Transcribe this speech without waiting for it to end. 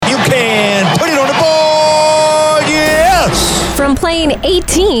From playing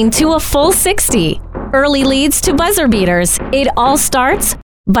 18 to a full 60. Early leads to buzzer beaters. It all starts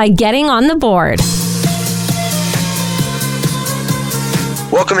by getting on the board.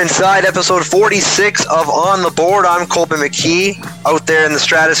 Welcome inside episode 46 of On the Board. I'm Colby McKee. Out there in the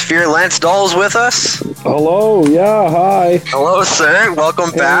stratosphere, Lance Dahl's with us. Hello, yeah, hi. Hello, sir.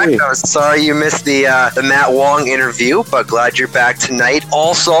 Welcome back. I was sorry you missed the Matt Wong interview, but glad you're back tonight.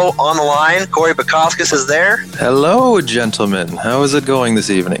 Also on the line, Corey Bukauskas is there. Hello, gentlemen. How is it going this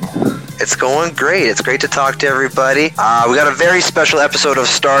evening? It's going great. It's great to talk to everybody. We got a very special episode of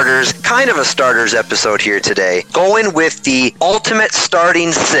Starters, kind of a Starters episode here today. Going with the Ultimate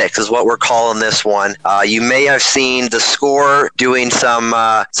Starting Six is what we're calling this one. You may have seen the Score doing some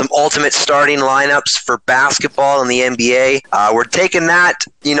Ultimate Starting lineups for basketball in the NBA. We're taking that,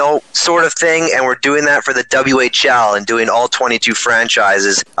 sort of thing, and we're doing that for the WHL and doing all 22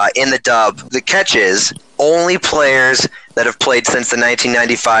 franchises in the dub. The catch is only players that have played since the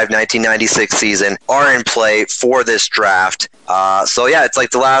 1995-1996 season are in play for this draft. It's like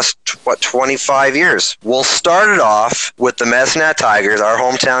the last, 25 years. We'll start it off with the Medicine Tigers, our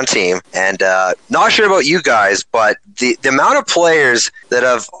hometown team. And not sure about you guys, but the amount of players that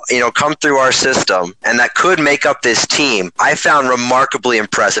have, come through our system and that could make up this team, I found remarkably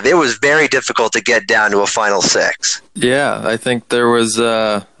impressive. It was very difficult to get down to a final six. Yeah, I think there was,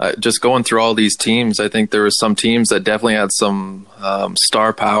 just going through all these teams, I think there was some teams that definitely had some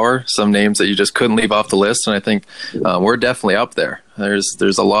star power, some names that you just couldn't leave off the list, and I think we're definitely up there.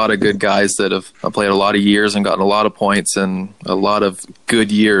 There's a lot of good guys that have played a lot of years and gotten a lot of points and a lot of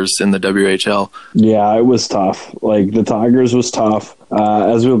good years in the WHL. Yeah, it was tough. Like, the Tigers was tough.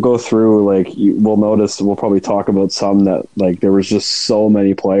 As we'll go through, we'll notice, we'll probably talk about some that, there was just so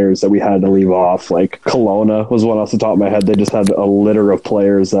many players that we had to leave off. Like, Kelowna was one off the top of my head. They just had a litter of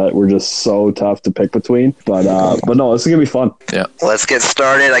players that were just so tough to pick between. But no, this is going to be fun. Yeah. Let's get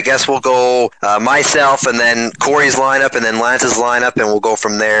started. I guess we'll go myself and then Corey's lineup and then Lance's lineup, and we'll go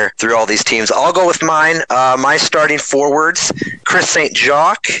from there through all these teams. I'll go with mine. My starting forwards, Chris St.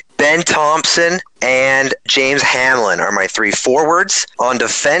 Jacques, Ben Thompson, and James Hamlin are my three forwards. On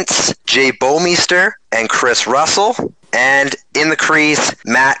defense, Jay Bouwmeester and Chris Russell. And in the crease,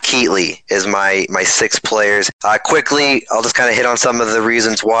 Matt Keatley is my six players. Quickly, I'll just kind of hit on some of the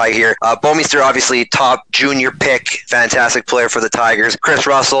reasons why here. Bouwmeester, obviously, top junior pick, fantastic player for the Tigers. Chris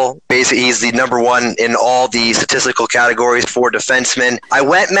Russell, basically, he's the number one in all the statistical categories for defensemen. I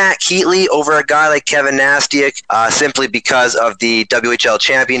went Matt Keatley over a guy like Kevin Nastiuk simply because of the WHL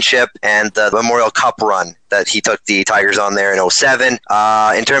championship and the Memorial Cup run that he took the Tigers on there in 2007.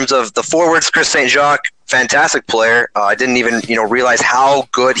 In terms of the forwards, Chris St. Jacques, fantastic player. I didn't even, realize how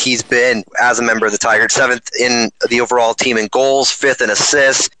good he's been as a member of the Tigers. 7th in the overall team in goals, 5th in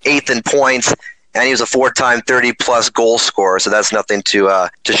assists, 8th in points. And he was a 4-time 30-plus goal scorer, so that's nothing to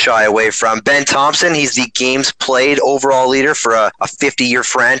shy away from. Ben Thompson, he's the games played overall leader for a 50-year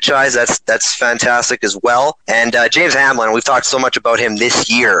franchise. That's fantastic as well. And James Hamlin, we've talked so much about him this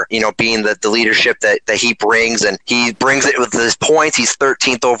year, being the leadership that he brings, and he brings it with his points. He's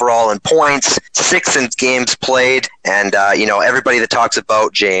 13th overall in points, 6th in games played, and everybody that talks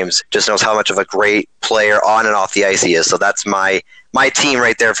about James just knows how much of a great player on and off the ice he is. So that's my team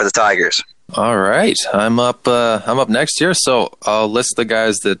right there for the Tigers. All right, I'm up next here, so I'll list the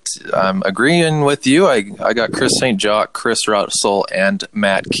guys that I'm agreeing with you. I got Chris St. Jacques, Chris Russell, and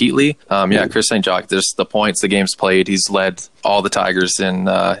Matt Keatley. Chris St. Jacques, there's the points, the games played. He's led all the Tigers in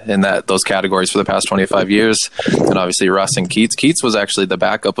those categories for the past 25 years, and obviously Russ and Keats. Keats was actually the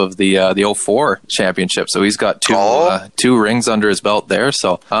backup of the 04 championship, so he's got two rings under his belt there.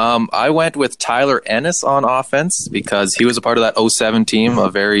 So I went with Tyler Ennis on offense because he was a part of that 07 team,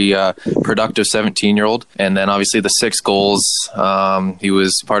 a very productive 17-year-old, and then obviously the 6 goals. He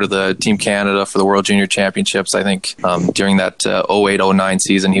was part of the Team Canada for the World Junior Championships. I think during that 08-09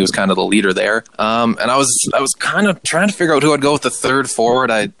 season, he was kind of the leader there. And I was kind of trying to figure out who I'd go with the third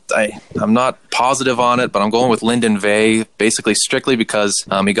forward. I'm not positive on it, but I'm going with Lyndon Vey, basically strictly because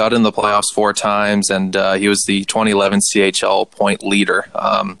he got in the playoffs 4 times, and he was the 2011 CHL point leader,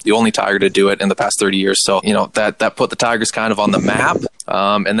 the only Tiger to do it in the past 30 years. So, that put the Tigers kind of on the map.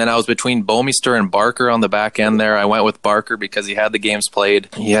 And then I was between Bouwmeester and Barker on the back end there. I went with Barker because he had the games played.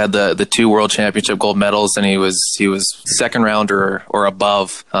 He had the 2 World Championship gold medals, and he was second rounder or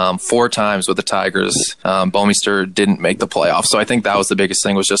above 4 times with the Tigers. Bouwmeester didn't make the playoffs, so I think that was the biggest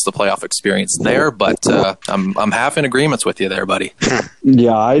thing, was just the playoff experience there. But I'm half in agreements with you there, buddy.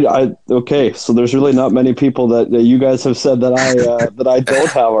 Yeah, okay. So there's really not many people that you guys have said that I don't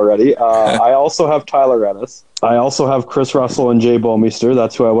have already. I also have Tyler Ennis. I also have Chris Russell and Jay Bouwmeester.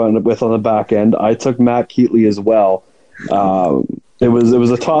 That's who I went with on the back end. I took Matt Keatley as well. It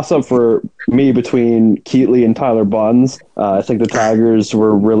was a toss-up for me between Keatley and Tyler Bunns. I think the Tigers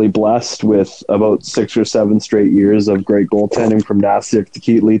were really blessed with about 6 or 7 straight years of great goaltending from Nasiuk to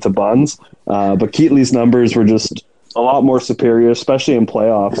Keatley to Bunns. But Keatley's numbers were just a lot more superior, especially in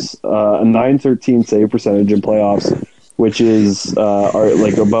playoffs. A .913 save percentage in playoffs, which is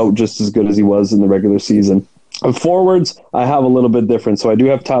about just as good as he was in the regular season. Forwards, I have a little bit different. So I do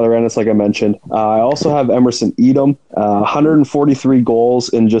have Tyler Ennis, like I mentioned. I also have Emerson Edom, 143 goals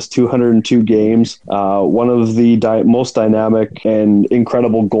in just 202 games. One of the most dynamic and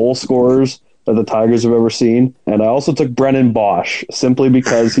incredible goal scorers that the Tigers have ever seen. And I also took Brennan Bosch, simply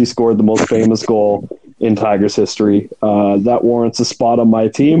because he scored the most famous goal in Tigers history. That warrants a spot on my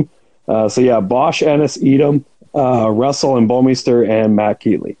team. Bosch, Ennis, Edom, Russell and Bomeister, and Matt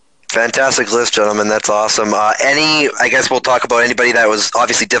Keatley. Fantastic list, gentlemen. That's awesome. I guess we'll talk about anybody that was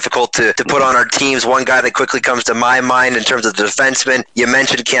obviously difficult to put on our teams. One guy that quickly comes to my mind in terms of the defenseman, you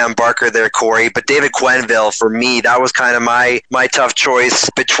mentioned Cam Barker there, Corey, but David Quenneville, for me, that was kind of my tough choice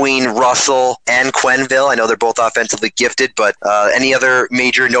between Russell and Quenneville. I know they're both offensively gifted, but any other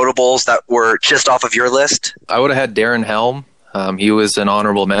major notables that were just off of your list? I would have had Darren Helm. He was an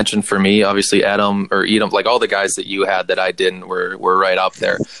honorable mention for me. Obviously, Edom, like all the guys that you had that I didn't were right up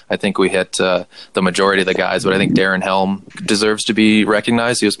there. I think we hit the majority of the guys, but I think Darren Helm deserves to be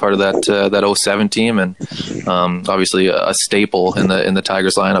recognized. He was part of that 07 team, and obviously a staple in the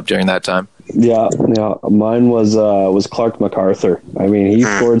Tigers lineup during that time. Yeah. Mine was Clark MacArthur. I mean, he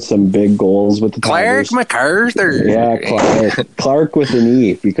scored some big goals with the Tigers. Clark MacArthur. Yeah, Clark with an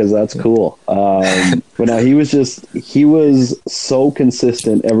E, because that's cool. But no, he was so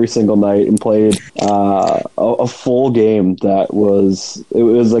consistent every single night and played a full game. It was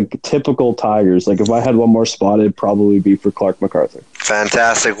like typical Tigers. Like if I had one more spot, it'd probably be for Clark MacArthur.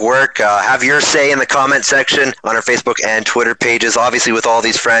 Fantastic work. Have your say in the comment section on our Facebook and Twitter pages. Obviously, with all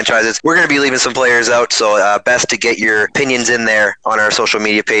these franchises, we're going to be leaving some players out, so best to get your opinions in there on our social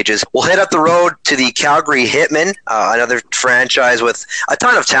media pages. We'll head up the road to the Calgary Hitmen, another franchise with a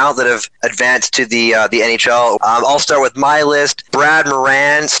ton of talent that have advanced to the NHL. I'll start with my list. Brad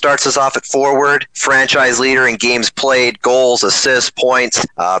Moran starts us off at forward, franchise leader in games played, goals, assists, points,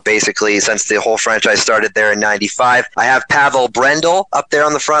 basically since the whole franchise started there in 95. I have Pavel Brendel up there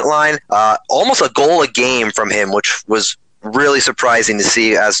on the front line, almost a goal a game from him, which was really surprising to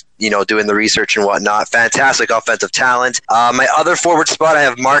see as, doing the research and whatnot. Fantastic offensive talent. My other forward spot, I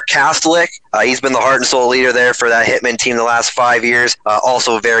have Mark Kastelik. He's been the heart and soul leader there for that Hitman team the last 5 years.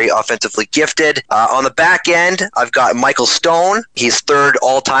 Also very offensively gifted. On the back end, I've got Michael Stone. He's third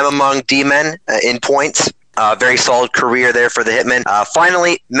all-time among D-men in points. Very solid career there for the Hitmen.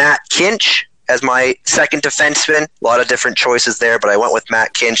 Finally, Matt Kinch as my second defenseman. A lot of different choices there, but I went with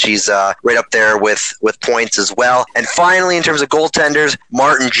Matt Kinch. He's right up there with points as well. And finally, in terms of goaltenders,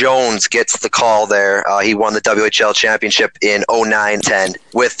 Martin Jones gets the call there. He won the WHL championship in 09-10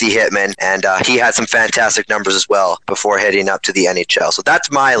 with the Hitmen, and he had some fantastic numbers as well before heading up to the NHL. So that's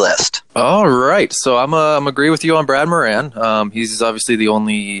my list. All right. So I'm agree with you on Brad Moran. He's obviously the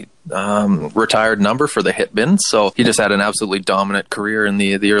only retired number for the Hitmen, so he just had an absolutely dominant career in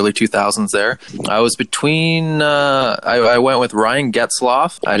the early 2000s there. I was between I went with Ryan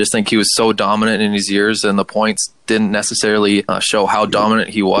Getzlaf. I just think he was so dominant in his years, and the points didn't necessarily show how dominant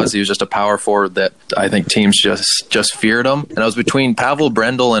he was. He was just a power forward that I think teams just feared him. And I was between Pavel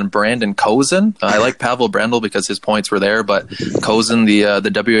Brendel and Brandon Kozin. I like Pavel Brendel because his points were there, but Kozin, the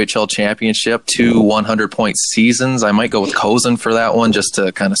WHL championship, 2 100-point seasons. I might go with Kozin for that one just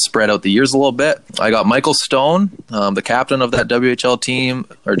to kind of spread out the years a little bit. I got Michael Stone, the captain of that WHL team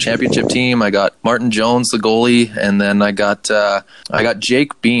or championship team. I got Martin Jones, the goalie, and then I got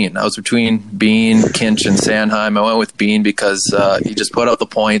Jake Bean. I was between Bean, Kinch, and Sanheim. I went with Bean because he just put up the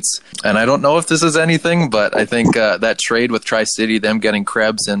points. And I don't know if this is anything, but I think that trade with Tri-City, them getting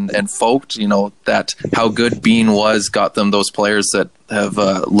Krebs and Vogt, that how good Bean was, got them those players that have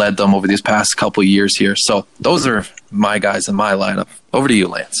led them over these past couple of years here. So those are my guys in my lineup. Over to you,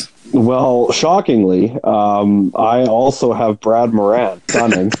 Lance. Well, shockingly, I also have Brad Moran.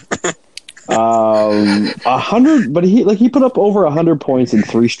 Stunning. 100, but he put up over 100 points in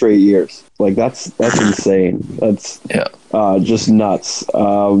 3 straight years. Like that's insane. That's just nuts.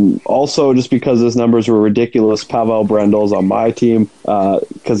 Also, just because his numbers were ridiculous, Pavel Brendel's on my team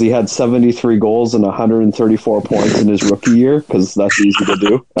because he had 73 goals and 134 points in his rookie year. Because that's easy to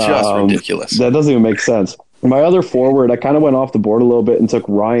do. Just ridiculous. That doesn't even make sense. My other forward, I kind of went off the board a little bit and took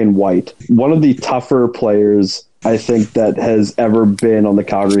Ryan White, one of the tougher players I think that has ever been on the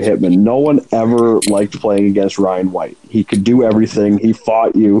Calgary Hitmen. No one ever liked playing against Ryan White. He could do everything. He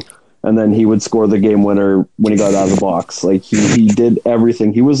fought you. and then he would score the game winner when he got out of the box. Like he did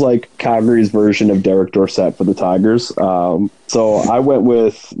everything. He was like Calgary's version of Derek Dorsett for the Tigers. So I went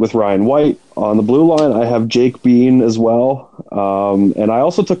with Ryan White. On the blue line, I have Jake Bean as well. And I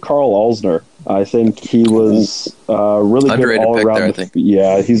also took Carl Alsner. I think he was really underrated good all pick around. there, I think.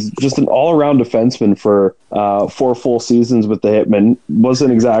 Yeah, he's just an all-around defenseman for 4 full seasons with the Hitmen.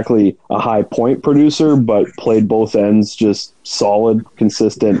 Wasn't exactly a high point producer, but played both ends just solid,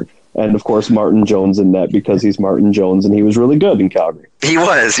 consistent. And, of course, Martin Jones in net because he's Martin Jones, and he was really good in Calgary. He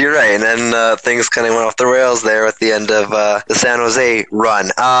was, you're right. And then things kind of went off the rails there at the end of the San Jose run.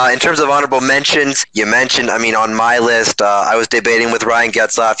 In terms of honorable mentions, you mentioned, on my list, I was debating with Ryan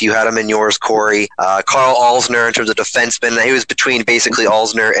Getzlaff. You had him in yours, Corey. Carl Alsner in terms of defenseman. He was between basically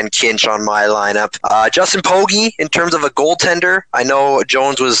Alsner and Kinch on my lineup. Justin Pogge in terms of a goaltender. I know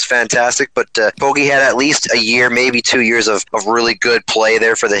Jones was fantastic, but Pogge had at least a year, maybe 2 years of really good play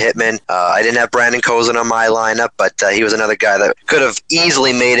there for the Hitmen. I didn't have Brandon Kozun on my lineup, but he was another guy that could have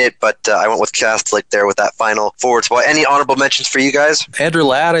easily made it, but I went with Kastelic there with that final forward spot. Any honorable mentions for you guys? Andrew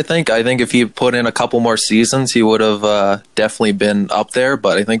Ladd, I think if he put in a couple more seasons, he would have definitely been up there,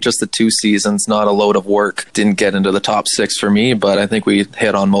 but I think just the 2 seasons, not a load of work, didn't get into the top 6 for me, but I think we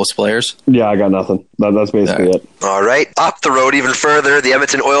hit on most players. Yeah, I got nothing. That's basically it. All right. Up the road even further, the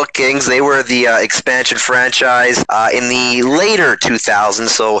Edmonton Oil Kings, they were the expansion franchise in the later 2000s,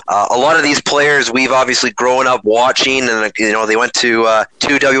 so a lot of these players we've obviously grown up watching, and they went to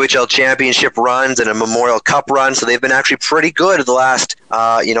 2 WHL championship runs and a Memorial Cup run, so they've been actually pretty good the last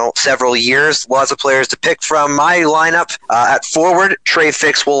several years. Lots of players to pick from. My lineup at forward, Trey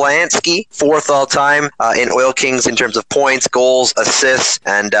Fix-Wolansky, 4th all time in Oil Kings in terms of points, goals, assists,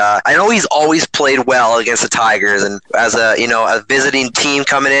 and I know he's always played well against the Tigers, and as a visiting team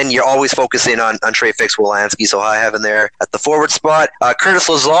coming in, you're always focusing on Trey Fix-Wolansky, so I have him there at the forward spot. Curtis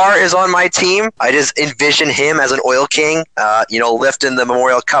Lazar is on my team. I just envision him as an Oil King, lifting the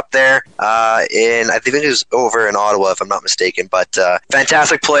Memorial Cup there, I think it was over in Ottawa, if I'm not mistaken, but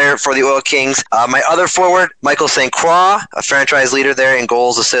fantastic player for the Oil Kings. My other forward, Michael St. Croix, a franchise leader there in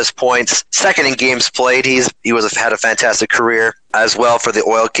goals, assists, points, 2nd in games played. He had a fantastic career as well for the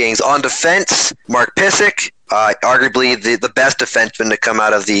Oil Kings. On defense, Mark Pysyk, arguably the best defenseman to come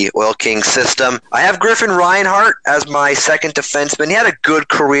out of the Oil Kings system. I have Griffin Reinhart as my 2nd defenseman. He had a good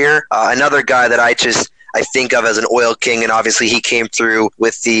career. Another guy that I think of as an Oil King, and obviously he came through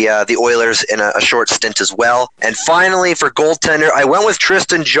with the Oilers in a short stint as well. And finally, for goaltender, I went with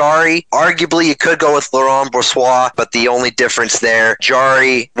Tristan Jarry. Arguably, you could go with Laurent Brossoit, but the only difference there,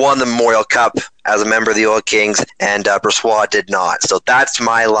 Jarry won the Memorial Cup as a member of the Oil Kings, and Brossoit did not. So that's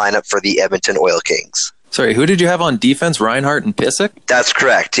my lineup for the Edmonton Oil Kings. Sorry, who did you have on defense? Reinhart and Pysyk? That's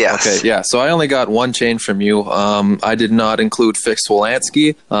correct, yes. Okay, yeah. So I only got one change from you. I did not include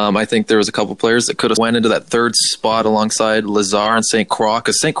Fix-Wolansky. I think there was a couple players that could have went into that 3rd spot alongside Lazar and St. Croix,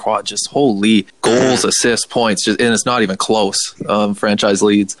 because St. Croix just holy goals, assists, points, and it's not even close. Franchise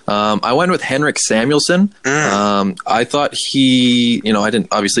leads. I went with Henrik Samuelsson. I thought he, I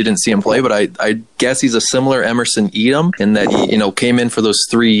didn't see him play, but I guess he's a similar Emerson Edom in that he, came in for those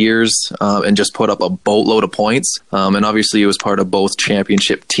 3 years and just put up a boatload of points. And obviously he was part of both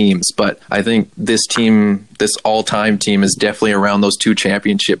championship teams. But I think this all-time team is definitely around those 2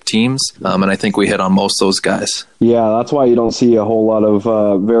 championship teams. And I think we hit on most of those guys. Yeah, that's why you don't see a whole lot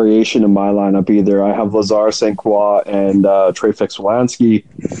of variation in my lineup either. I have Lazar, St. Croix, and Trey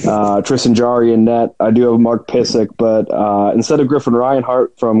Fix-Wolansky, Tristan Jarry in net. I do have Mark Pysyk, but instead of Griffin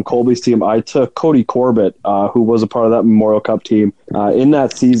Reinhart from Colby's team, I took Cody Corbett, who was a part of that Memorial Cup team. In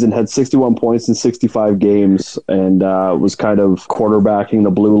that season, had 61 points in 65 games, and was kind of quarterbacking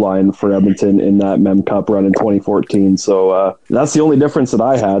the blue line for Edmonton in that Mem Cup run in 2014. So that's the only difference that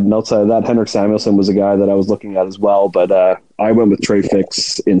I had. And outside of that, Henrik Samuelsson was a guy that I was looking at as well, but I went with Trey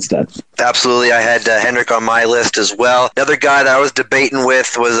Fix instead. Absolutely. I had Henrik on my list as well. Another guy that I was debating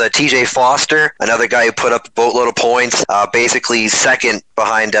with was TJ Foster, another guy who put up a boatload of points, basically 2nd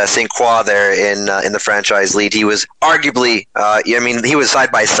behind St. Croix there in the franchise lead. He was arguably, he was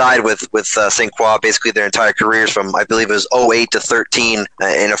side by side with St. Croix basically their entire careers from, I believe it was 08 to 13 in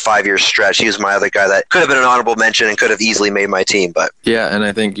a 5-year stretch. He was my other guy that could have been an honorable mention and could have easily made my team. But yeah, and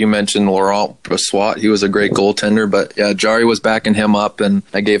I think you mentioned Laurent Brossoit. He was a great goaltender, but yeah, Jarry was backing him up, and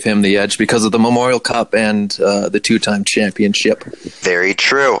I gave him the edge because of the Memorial Cup and the 2-time championship. Very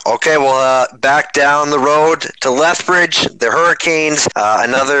true. Okay, well, back down the road to Lethbridge, the Hurricanes,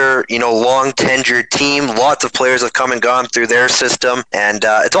 another, long tenured team. Lots of players have come and gone through their system, and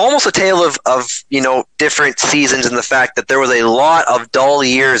it's almost a tale of different seasons in the fact that there was a lot of dull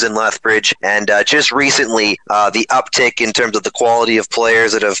years in Lethbridge, and just recently the uptick in terms of the quality of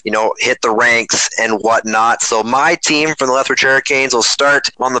players that have, hit the ranks and whatnot. So my team from the Lethbridge Hurricanes will start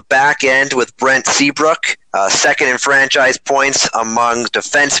on the back end with Brent Seabrook. Second in franchise points among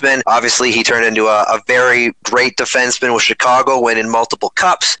defensemen. Obviously, he turned into a very great defenseman with Chicago, winning multiple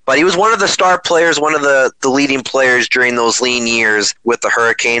cups. But he was one of the star players, one of the leading players during those lean years with the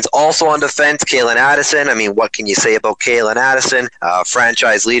Hurricanes. Also on defense, Calen Addison. I mean, what can you say about Calen Addison?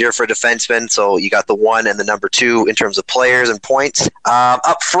 Franchise leader for defensemen. So you got the 1 and the number 2 in terms of players and points.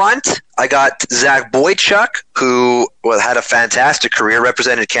 Up front, I got Zach Boychuk, who had a fantastic career,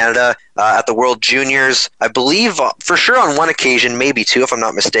 represented Canada at the World Juniors, I believe, for sure on one occasion, maybe 2, if I'm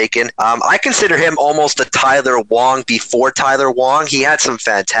not mistaken. I consider him almost a Tyler Wong before Tyler Wong. He had some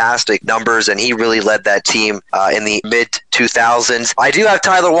fantastic numbers, and he really led that team in the mid-2000s. I do have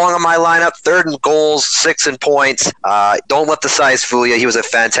Tyler Wong on my lineup, 3rd in goals, 6th in points. Don't let the size fool you. He was a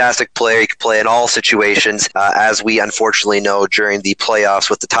fantastic player. He could play in all situations, as we unfortunately know during the playoffs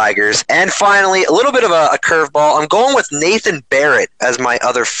with the Tigers. And finally, a little bit of a curveball. I'm going with Nathan Barrett as my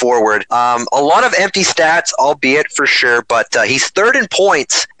other forward. A lot of empty stats, albeit for sure, but he's 3rd in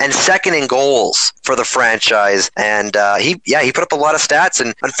points and 2nd in goals for the franchise. And he put up a lot of stats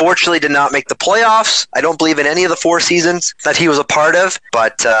and unfortunately did not make the playoffs. I don't believe in any of the 4 seasons that he was a part of,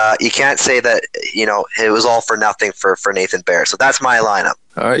 but you can't say that, it was all for nothing for Nathan Barrett. So that's my lineup.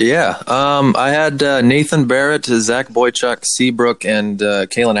 All right, yeah. I had Nathan Barrett, Zach Boychuk, Seabrook, and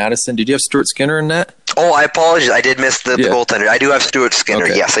Calen Addison. Did you have Stuart Skinner in that? Oh, I apologize. I did miss the goaltender. I do have Stuart Skinner.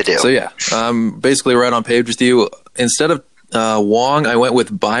 Okay. Yes, I do. So, yeah, I'm basically right on page with you. Instead of Wong, I went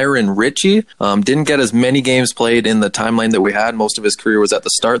with Byron Ritchie. Didn't get as many games played in the timeline that we had. Most of his career was at the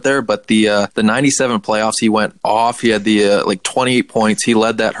start there, but the 97 playoffs, he went off. He had the 28 points. He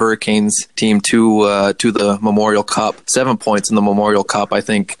led that Hurricanes team to the Memorial Cup. 7 points in the Memorial Cup. I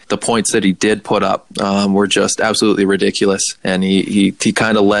think the points that he did put up were just absolutely ridiculous, and he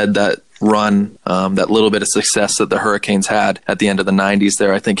kind of led that run, that little bit of success that the Hurricanes had at the end of the 90s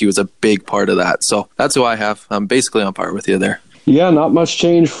there. I think he was a big part of that. So that's who I have. I'm basically on par with you there. Yeah, not much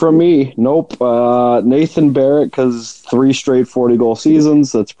change from me. Nope. Nathan Barrett, because 3 straight 40-goal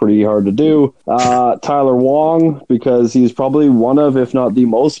seasons. That's pretty hard to do. Tyler Wong, because he's probably one of, if not the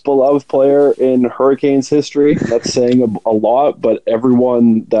most beloved player in Hurricanes history. That's saying a lot, but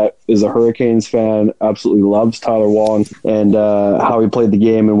everyone that is a Hurricanes fan absolutely loves Tyler Wong and how he played the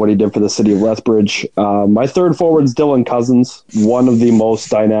game and what he did for the city of Lethbridge. My 3rd forward is Dylan Cousins, one of the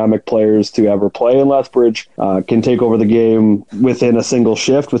most dynamic players to ever play in Lethbridge. Can take over the game within a single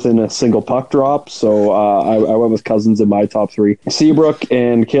shift, within a single puck drop. So I went with Cousins in my top 3. Seabrook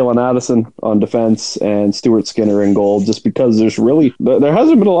and Calen Addison on defense, and Stuart Skinner in goal, just because there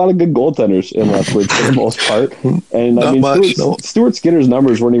hasn't been a lot of good goaltenders in Lethbridge for the most part. And Stuart Skinner's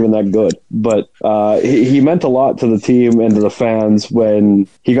numbers weren't even that good, but he meant a lot to the team and to the fans when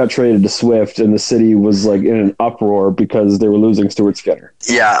he got traded to Swift, and the city was in an uproar because they were losing Stuart Skinner.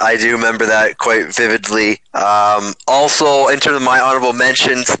 Yeah, I do remember that quite vividly. Also, in terms of my honorable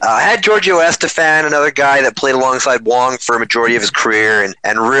mentions, I had Giorgio Estefan, another guy that played alongside Wong for a majority of his career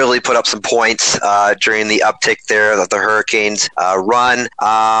and really put up some points during the uptick there that the Hurricanes run.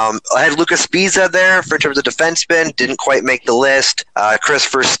 I had Lucas Spiza there in terms of defenseman, didn't quite make the list. Chris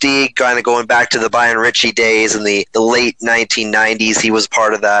Versteeg, kind of going back to the Byron Ritchie days in the late 1990s, he was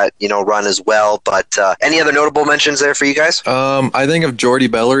part of that run as well. But any other notable mentions there for you guys? I think if Jordy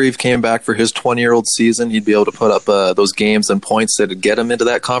Bellerive came back for his 20-year-old season, he'd be able to put up those games and points that would get him into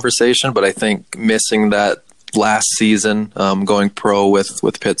that conversation. But I think missing that last season, going pro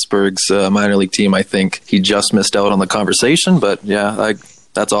with Pittsburgh's minor league team, I think he just missed out on the conversation. But yeah,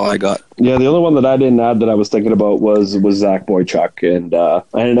 that's all I got. Yeah, the only one that I didn't add that I was thinking about was Zach Boychuk, and I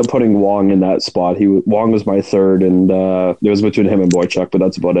ended up putting Wong in that spot. Wong was my 3rd, and it was between him and Boychuk, but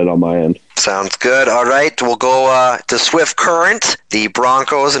that's about it on my end. Sounds good. All right, we'll go to Swift Current. The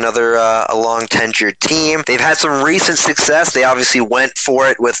Broncos, another a long-tenured team. They've had some recent success. They obviously went for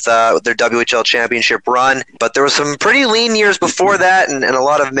it with their WHL championship run, but there were some pretty lean years before that and a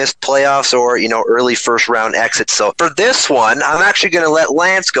lot of missed playoffs or early first-round exits. So for this one, I'm actually going to let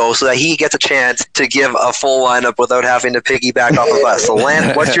Lance go so that he he gets a chance to give a full lineup without having to piggyback off of us. So,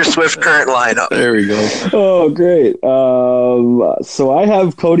 Lance, what's your Swift current lineup? There we go. Oh, great. So I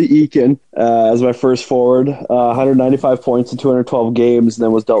have Cody Eakin as my first forward, 195 points in 212 games, and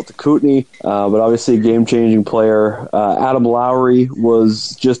then was dealt to Kootenay. But obviously a game-changing player. Adam Lowry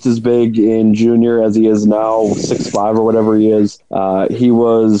was just as big in junior as he is now, 6'5" or whatever he is. He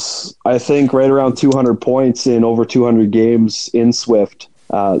was, I think, right around 200 points in over 200 games in Swift.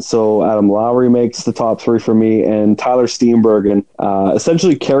 So Adam Lowry makes the top three for me, and Tyler Steenbergen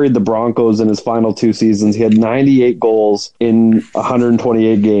essentially carried the Broncos in his final 2 seasons. He had 98 goals in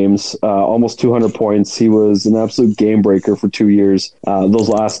 128 games, almost 200 points. He was an absolute game breaker for 2 years, those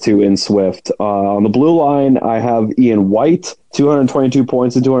last two in Swift. On the blue line, I have Ian White. 222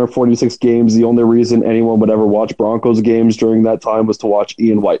 points in 246 games. The only reason anyone would ever watch Broncos games during that time was to watch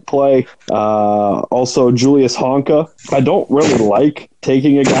Ian White play. Also, Julius Honka. I don't really like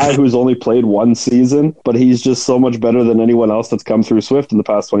taking a guy who's only played 1 season, but he's just so much better than anyone else that's come through Swift in the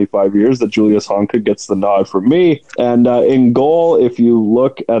past 25 years that Julius Honka gets the nod for me. And in goal, if you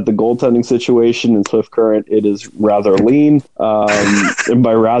look at the goaltending situation in Swift Current, it is rather lean. And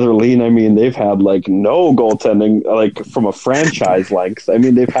by rather lean, I mean they've had like no goaltending, like from a franchise length. I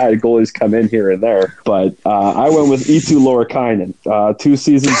mean, they've had goalies come in here and there, but I went with Eetu Lorakainen, 2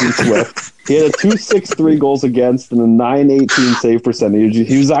 seasons in Swift. He had a 2.63 goals against and a 9.18 save percentage.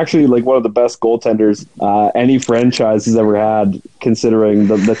 He was actually like one of the best goaltenders any franchise has ever had, considering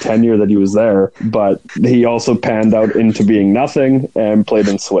the tenure that he was there. But he also panned out into being nothing and played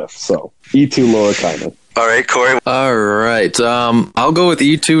in Swift. So Eetu Lorakainen. All right, Corey. All right. I'll go with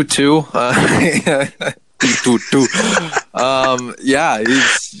E2 too.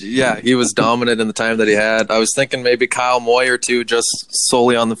 He was dominant in the time that he had. I was thinking maybe Kyle Moyer too, just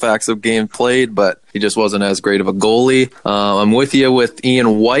solely on the facts of game played, but he just wasn't as great of a goalie. I'm with you with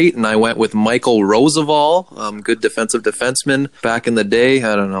Ian White, and I went with Michael Roosevelt, good defensive defenseman back in the day.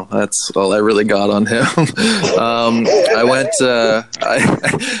 I don't know. That's all I really got on him.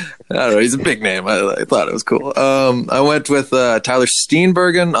 I don't know. He's a big name. I thought it was cool. I went with Tyler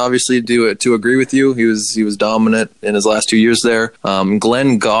Steenbergen, obviously to agree with you. He was dominant in his last 2 years there.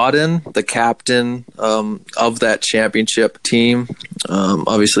 Glenn Godden, the captain of that championship team.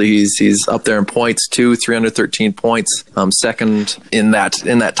 Obviously, he's up there in points too, 313 points, second in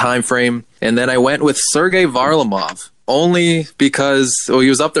that time frame. And then I went with Sergei Varlamov. Only because he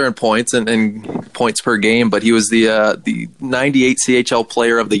was up there in points and points per game, but he was the 98 CHL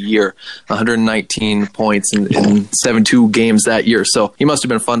Player of the Year, 119 points in 72 games that year. So he must have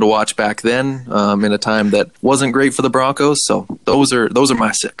been fun to watch back then, in a time that wasn't great for the Broncos. So those are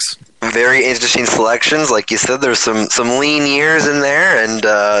my 6. Very interesting selections. Like you said, there's some lean years in there, and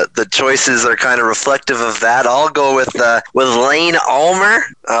the choices are kind of reflective of that. I'll go with Lane Almer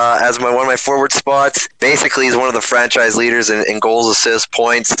as one of my forward spots. Basically, he's one of the franchise leaders in goals, assists,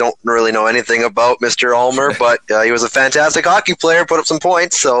 points. Don't really know anything about Mr. Almer, but he was a fantastic hockey player, put up some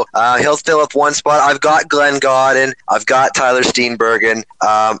points, so he'll fill up one spot. I've got Glenn Godden. I've got Tyler Steenbergen.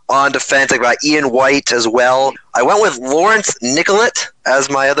 On defense, I've got Ian White as well. I went with Lawrence Nicollet as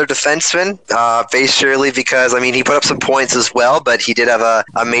my other defenseman, basically because, I mean, he put up some points as well, but he did have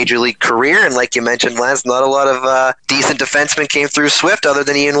a major league career, and like you mentioned, Lance, not a lot of decent defensemen came through Swift other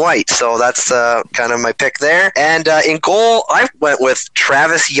than Ian White, so that's kind of my pick there. And in goal, I went with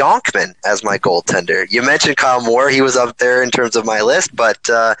Travis Yonkman as my goaltender. You mentioned Kyle Moore, he was up there in terms of my list, but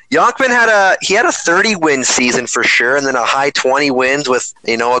Yonkman had a 30-win season for sure, and then a high 20 wins with,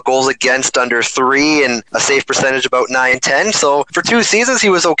 a goals against under 3 and a save percentage about 9-10. So for 2 seasons, he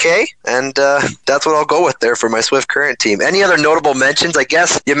was okay, and that's what I'll go with there for my Swift Current team. Any other notable mentions? I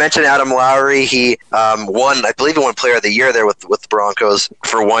guess you mentioned Adam Lowry. He won Player of the Year there with the Broncos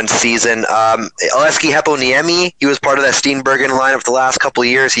for 1 season. Oleski Heponiemi, he was part of that Steenbergen lineup the last couple of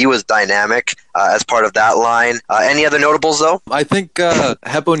years. He was dynamic as part of that line. Any other notables, though? I think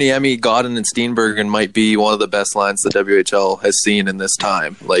Heponiemi, Godden, and Steenbergen might be one of the best lines the WHL has seen in this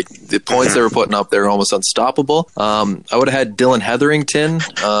time. Like, the points they were putting up, they were almost unstoppable. I would have had Dylan Hetherington.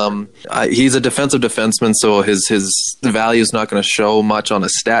 He's a defensive defenseman, so his value is not going to show much on a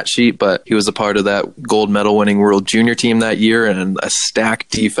stat sheet, but he was a part of that gold medal winning World Junior team that year and a stacked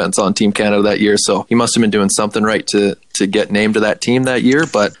defense on Team Canada that year. So he must have been doing something right to get named to that team that year.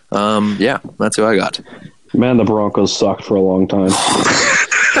 But that's who I got. Man, the Broncos sucked for a long time.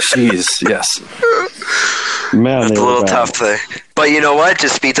 Jeez, yes. Man, it's a little tough there. But you know what?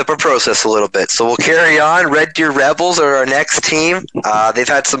 Just speeds up our process a little bit. So we'll carry on. Red Deer Rebels are our next team. They've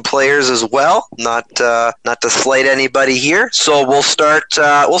had some players as well. Not to slight anybody here. So we'll start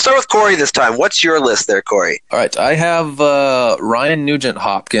with Corey this time. What's your list there, Corey? All right, I have Ryan Nugent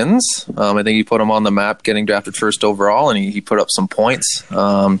Hopkins. I think he put him on the map, getting drafted first overall, and he put up some points.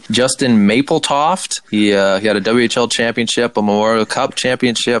 Justin Mapletoft. He had a WHL championship, a Memorial Cup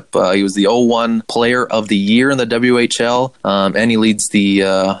championship. He was the 01 Player of the Year in the WHL, and he leads the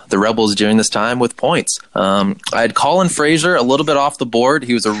Rebels during this time with points. I had Colin Fraser a little bit off the board.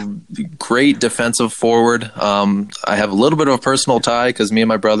 He was a great defensive forward. I have a little bit of a personal tie because me and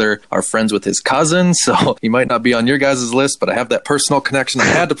my brother are friends with his cousin, so he might not be on your guys' list, but I have that personal connection. I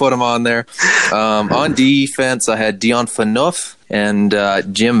had to put him on there. On defense, I had Dion Phaneuf and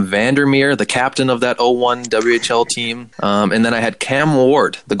Jim Vandermeer, the captain of that 01 WHL team. And then I had Cam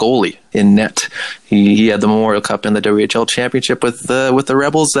Ward, the goalie, in net. He had the Memorial Cup and the WHL championship with the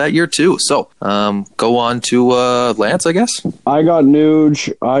Rebels that year too. So go on to Lance, I guess. I got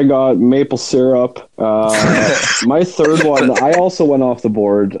Nuge. I got maple syrup. My third one, I also went off the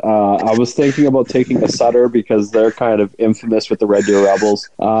board. I was thinking about taking a Sutter because they're kind of infamous with the Red Deer Rebels.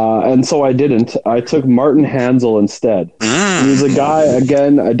 And so I didn't. I took Martin Hansel instead. He's a guy,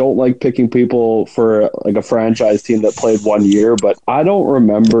 again, I don't like picking people for like a franchise team that played 1 year, but I don't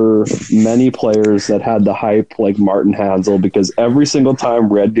remember many players that had the hype like Martin Hansel, because every single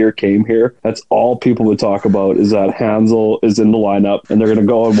time Red Deer came here, that's all people would talk about, is that Hansel is in the lineup and they're going to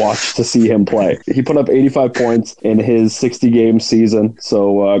go and watch to see him play. He put up 85 points in his 60-game season,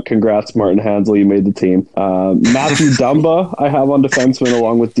 so congrats, Martin Hansel, you made the team. Matthew Dumba I have on defenseman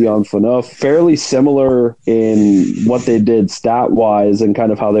along with Dion Phaneuf. Fairly similar in what they did stat-wise and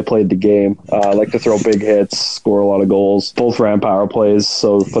kind of how they played the game. Like to throw big hits, score a lot of goals. Both ran power plays,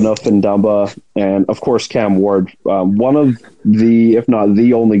 so Phaneuf and Dumba, and of course Cam Ward, one of the, if not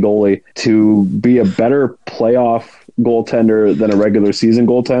the only goalie to be a better playoff goaltender than a regular season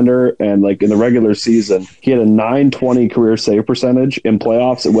goaltender. And like in the regular season, he had a .920 career save percentage. In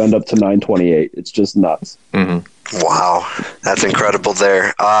playoffs, it went up to .928. It's just nuts. Mm-hmm. Wow, that's incredible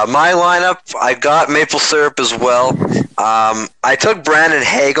there. My lineup, I got maple syrup as well. I took Brandon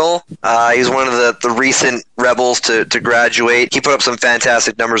Hagel. He's one of the recent Rebels to graduate. He put up some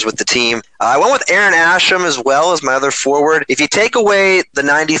fantastic numbers with the team. I went with Aaron Asham as well as my other forward. If you take away the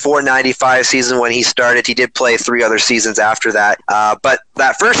 94-95 season when he started, he did play 3 other seasons after that. But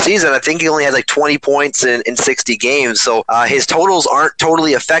that first season, I think he only had like 20 points in 60 games. So his totals aren't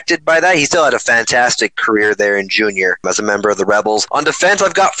totally affected by that. He still had a fantastic career there in junior as a member of the Rebels. On defense,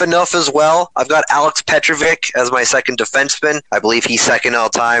 I've got Phaneuf as well. I've got Alex Petrovic as my second defenseman. I believe he's second all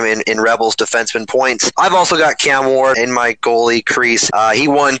time in Rebels defenseman points. I've also got Cam Ward in my goalie crease. He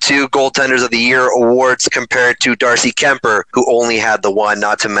won 2 Goaltenders of the Year awards compared to Darcy Kemper, who only had the one,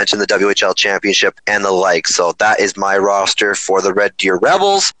 not to mention the WHL championship and the like. So that is my roster for the Red Deer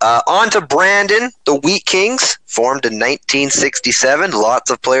Rebels. On to Brandon, the Wheat Kings, formed in 1967.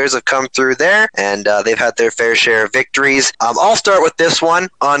 Lots of players have come through there, and they've had their fair share of victories. I'll start with this one.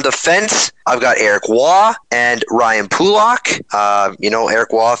 On defense, I've got Eric Waugh and Ryan Pulak.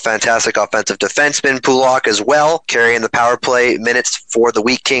 Eric Waugh, fantastic offensive defenseman. Pulak as well, carrying the power play minutes for the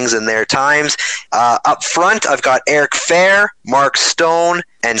Wheat Kings in their times. Up front, I've got Eric Fair, Mark Stone,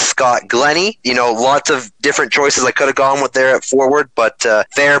 and Scott Glennie. Lots of different choices I could have gone with there at forward, but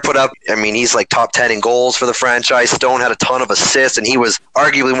Fair put up, he's like top 10 in goals for the franchise. Stone had a ton of assists, and he was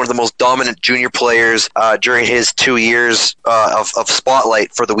arguably one of the most dominant junior players during his 2 years of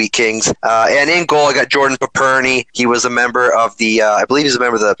spotlight for the Wheat Kings. And in goal, I got Jordan Paperny. He was a member of I believe he's a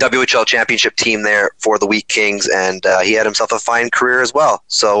member of the WHL championship team there for the Wheat Kings, and he had himself a fine career as well.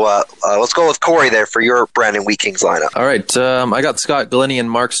 So let's go with Corey there for your Brandon Wheat Kings lineup. All right, I got Scott Glennie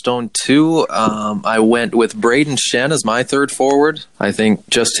and Mark Stone too. I went with Braden Shen as my third forward. I think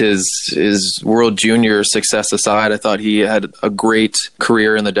just his World Junior success aside, I thought he had a great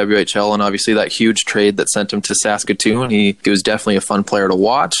career in the WHL, and obviously that huge trade that sent him to Saskatoon. He was definitely a fun player to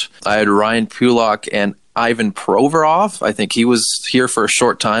watch. I had Ryan Pulak and Ivan Provorov. I think he was here for a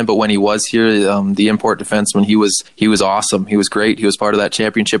short time, but when he was here, the import defenseman, he was awesome. He was great. He was part of that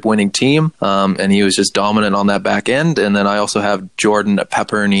championship winning team, and he was just dominant on that back end. And then I also have Jordan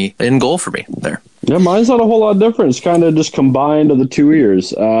Paperny in goal for me there. Yeah, mine's not a whole lot different. It's kind of just combined of the 2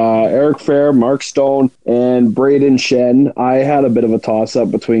 years. Eric Fair, Mark Stone, and Braden Shen. I had a bit of a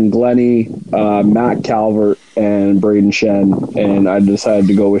toss-up between Glennie, Matt Calvert, and Braden Shen, and I decided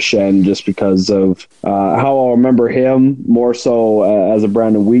to go with Shen just because of how I'll remember him, more so as a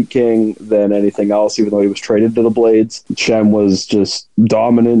Brandon Wheat King than anything else, even though he was traded to the Blades. Shen was just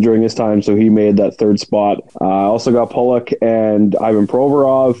dominant during his time, so he made that third spot. I also got Pollock and Ivan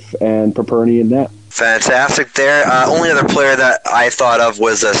Provorov and Paperny in net. Fantastic there. Only other player that I thought of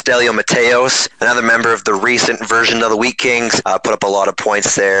was Stelio Mateos, another member of the recent version of the Wheat Kings. Put up a lot of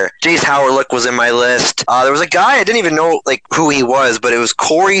points there. Jace Howerlook was in my list. There was a guy, I didn't even know who he was, but it was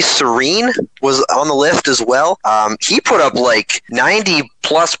Corey Serene was on the list as well. He put up 90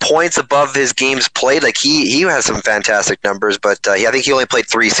 plus points above his games played. He has some fantastic numbers, but I think he only played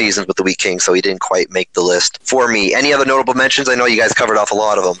 3 seasons with the Wheat Kings, so he didn't quite make the list for me. Any other notable mentions? I know you guys covered off a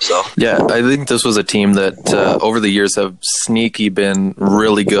lot of them. So yeah, I think this was a team that over the years have sneaky been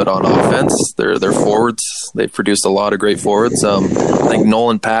really good on offense. Their forwards, they've produced a lot of great forwards. I think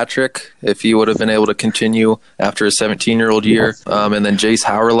Nolan Patrick, if he would have been able to continue after his 17-year-old year, and then Jace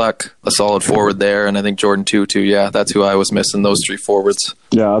Howerluck, a solid forward there, and I think Jordan Tutu. Yeah, that's who I was missing, those 3 forwards.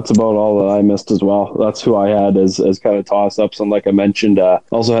 Yeah, that's about all that I missed as well. That's who I had as kind of toss-ups. And like I mentioned,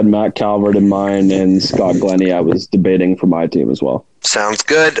 also had Matt Calvert in mind and Scott Glennie I was debating for my team as well. Sounds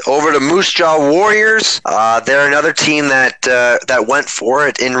good. Over to Moose Jaw Warriors. They're another team that went for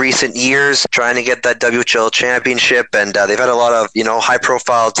it in recent years, trying to get that WHL championship, and they've had a lot of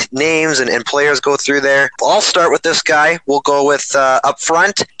high-profile names and players go through there. I'll start with this guy. We'll go with up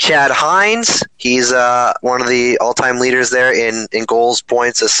front, Chad Hines. He's one of the all-time leaders there in goals,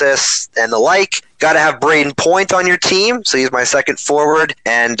 points, assists, and the like. Got to have Braden Point on your team, so he's my second forward.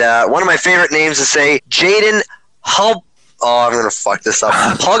 And one of my favorite names to say, Jaden I'm going to fuck this up.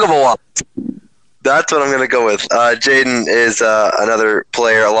 Hugabawat. That's what I'm going to go with. Jaden is another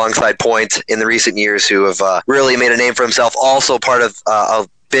player alongside Point in the recent years who have really made a name for himself. Also part of a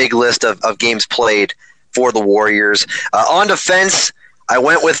big list of games played for the Warriors. On defense, I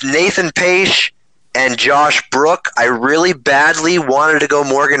went with Nathan Pache and Josh Brook. I really badly wanted to go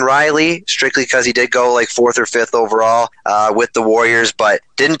Morgan Riley, strictly because he did go 4th or 5th overall with the Warriors, but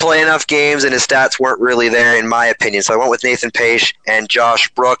didn't play enough games and his stats weren't really there in my opinion. So I went with Nathan Pache and Josh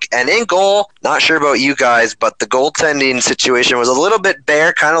Brook. And in goal, not sure about you guys, but the goaltending situation was a little bit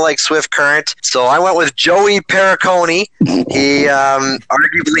bare, kind of like Swift Current. So I went with Joey Perricone. He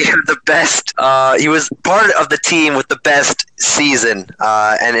arguably had the best, he was part of the team with the best season,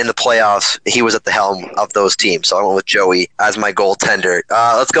 and in the playoffs, he was at the helm of those teams. So I went with Joey as my goaltender.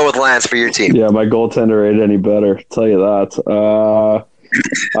 Let's go with Lance for your team. Yeah, my goaltender ain't any better, I'll tell you that.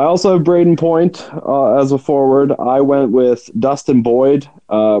 I also have Braden Point as a forward. I went with Dustin Boyd,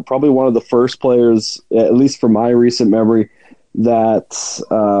 probably one of the first players, at least from my recent memory,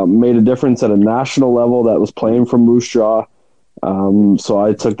 that made a difference at a national level that was playing for Moose Jaw. So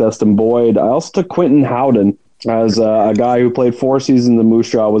I took Dustin Boyd. I also took Quentin Howden as a guy who played 4 seasons in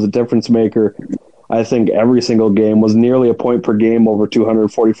Moose Jaw, was a difference maker. I think every single game was nearly a point per game over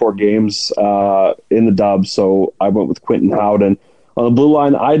 244 games in the Dubs. So I went with Quentin Howden. On the blue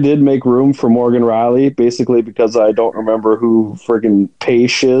line, I did make room for Morgan Riley, basically because I don't remember who friggin'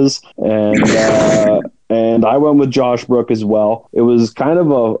 Pache is. And I went with Josh Brook as well. It was kind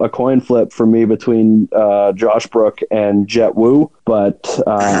of a coin flip for me between Josh Brook and Jet Wu, but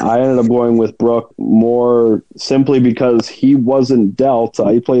I ended up going with Brook more simply because he wasn't dealt.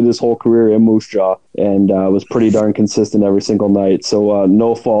 He played his whole career in Moose Jaw and was pretty darn consistent every single night. So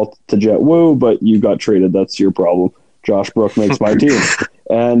no fault to Jet Wu, but you got traded. That's your problem. Josh Brook makes my team.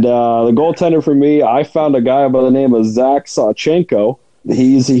 And the goaltender for me, I found a guy by the name of Zach Sawchenko.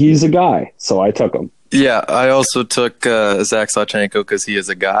 He's a guy, so I took him. Yeah, I also took Zach Sawchenko because he is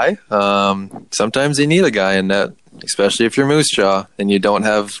a guy. Sometimes you need a guy in net, especially if you're Moose Jaw and you don't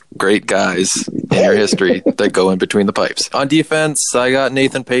have great guys in your history that go in between the pipes. On defense, I got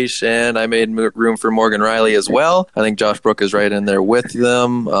Nathan Pache and I made room for Morgan Riley as well. I think Josh Brook is right in there with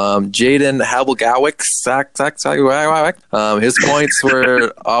them. Jaden Habelgawick, his points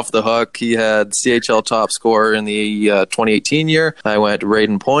were off the hook. He had CHL top scorer in the 2018 year. I went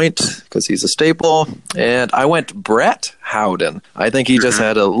Braden Point because he's a staple. And I went Brett Howden. I think he just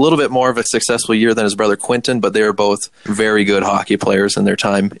had a little bit more of a successful year than his brother Quinton, but they were both very good hockey players in their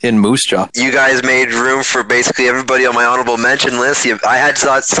time in Moose Jaw. You guys made room for basically everybody on my honorable mention list. I had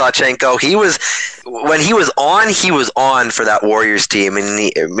Sawchenko. When he was on for that Warriors team.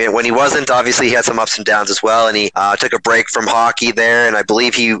 And when he wasn't, obviously he had some ups and downs as well. And he took a break from hockey there. And I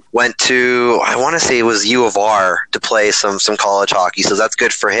believe he went to, I want to say it was U of R to play some college hockey. So that's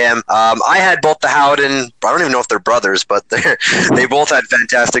good for him. I had both the Howden, I don't even know if they're brothers, but they both had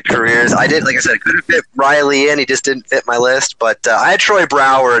fantastic careers. I did, like I said, I could have fit Riley in. He just didn't fit my list. But I had Troy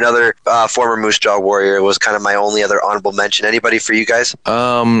Brower, another former Moose Jaw Warrior, was kind of my only other honorable mention. Anybody for you guys?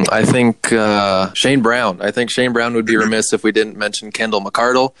 I think Shane Brown. I think Shane Brown would be remiss if we didn't mention Kendall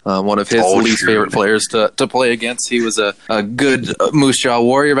McCardle, one of his least favorite players to play against. He was a good Moose Jaw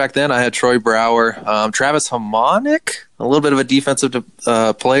Warrior back then. I had Troy Brower, Travis Hamonic, a little bit of a defensive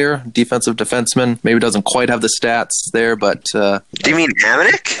player, defensive defenseman. Maybe doesn't quite have the stats there, but... Do you mean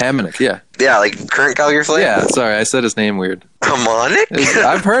Hamonic? Hamonic, yeah. Yeah, like current Calgary Flames? Yeah, sorry, I said his name weird. Hamonic?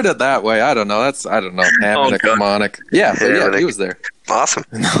 I've heard it that way. I don't know. Hamonic, Hamonic. Yeah, but yeah, he was there. Awesome.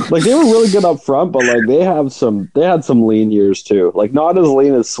 Like, they were really good up front, but like they had some lean years too. Like, not as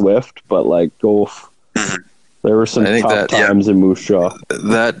lean as Swift, but like there were some tough times in Moose Jaw.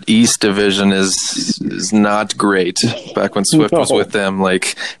 That East Division is not great. Back when Swift was with them,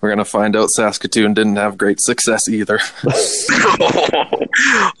 like, we're gonna find out Saskatoon didn't have great success either.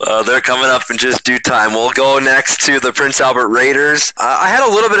 They're coming up in just due time. We'll go next to the Prince Albert Raiders. I had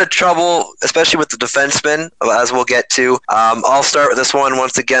a little bit of trouble, especially with the defensemen, as we'll get to. I'll start with this one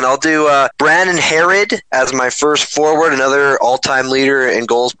once again. I'll do Brandon Herod as my first forward, another all-time leader in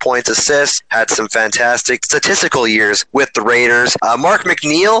goals, points, assists. Had some fantastic statistical years with the Raiders. Mark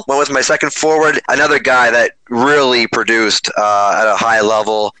McNeil went with my second forward, another guy that really produced at a high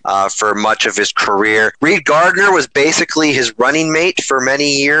level for much of his career. Reed Gardner was basically his running mate for many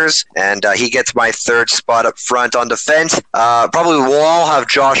years, and he gets my third spot up front on defense. Probably we'll all have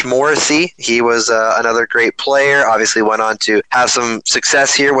Josh Morrissey. He was another great player, obviously went on to have some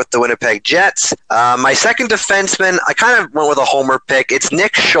success here with the Winnipeg Jets. My second defenseman, I kind of went with a homer pick. It's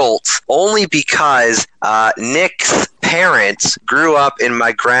Nick Schultz, only because Nick's parents grew up in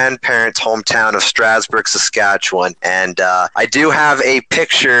my grandparents' hometown of Strasbourg, Saskatchewan, and I do have a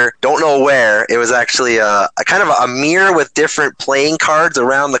picture, don't know where, it was actually a kind of a mirror with different playing cards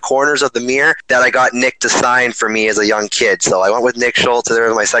around the corners of the mirror that I got Nick to sign for me as a young kid. So I went with Nick Schultz, there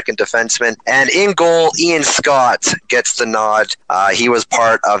was my second defenseman, and in goal, Ian Scott gets the nod. He was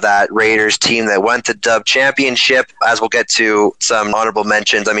part of that Raiders team that went to Dub Championship, as we'll get to some honorable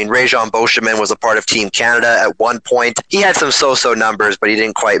mentions. I mean, Rajon Beauchemin was a part of Team Canada at one point. He had some so-so numbers, but he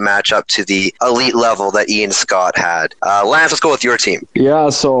didn't quite match up to the elite level that Ian Scott had. Lance, let's go with your team. Yeah,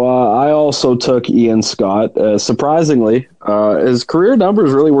 so I also took Ian Scott. Surprisingly, his career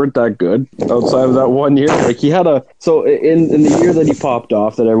numbers really weren't that good outside of that 1 year. Like, he had in the year that he popped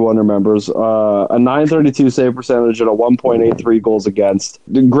off, that everyone remembers, a .932 save percentage and a 1.83 goals against.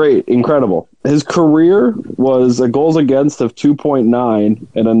 Great, incredible. His career was a goals against of 2.9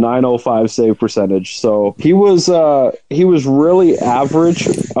 and a .905 save percentage. So he was really average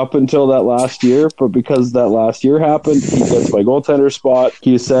up until that last year, but because that last year happened, he gets my goaltender spot.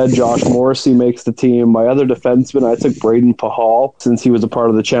 He said Josh Morrissey makes the team. My other defenseman, I took Braden Pahal, since he was a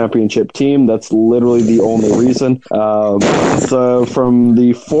part of the championship team. That's literally the only reason. So from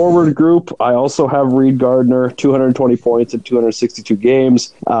the forward group, I also have Reed Gardner, 220 points in 262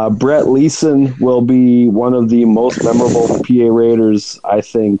 games. Brett Leeson will be one of the most memorable PA Raiders, I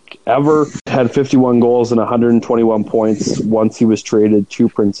think, ever. Had 51 goals and 121 points once he was traded to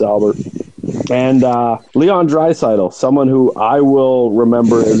Prince Albert. And Leon Draisaitl, someone who I will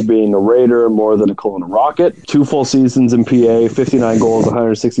remember as being a Raider more than a Kelowna Rocket. 2 full seasons in PA, 59 goals,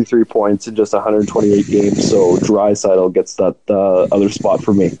 163 points in just 128 games. So Draisaitl gets that other spot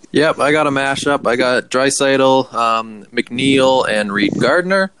for me. Yep, I got a mashup. I got Draisaitl, McNeil, and Reed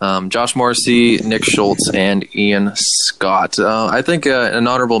Gardner. Josh Morrissey, Nick Schultz, and Ian Scott. I think an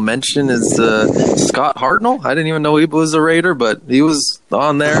honorable mention is Scott Hartnell. I didn't even know he was a Raider, but he was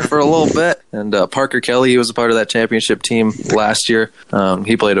on there for a little bit. And Parker Kelly, he was a part of that championship team last year.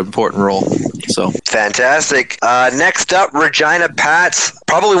 He played an important role. So fantastic. Next up, Regina Pats.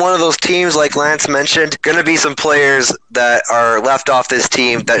 Probably one of those teams, like Lance mentioned, going to be some players that are left off this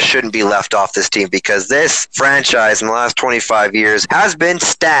team that shouldn't be left off this team, because this franchise in the last 25 years has been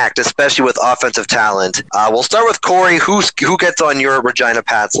stacked, especially with offensive talent. We'll start with Corey. Who gets on your Regina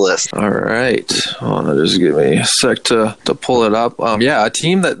Pats list? All right. Just give me a sec to pull it up. A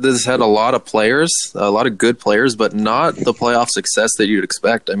team that has had a lot of players, a lot of good players, but not the playoff success that you'd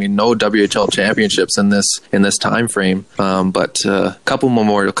expect. I mean, no WHL championships in this time frame, but a couple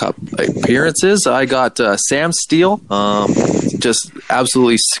Memorial Cup appearances. I got Sam Steele, just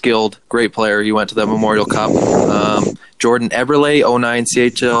absolutely skilled, great player. He went to the Memorial Cup. Jordan Eberle, 09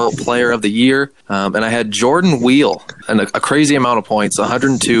 CHL Player of the Year. And I had Jordan Wheel, and a crazy amount of points,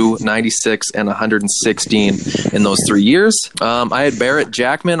 102, 96, and 116 in those 3 years. I had Barrett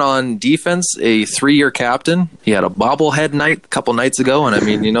Jackman on defense, a 3-year captain. He had a bobblehead night a couple nights ago, and I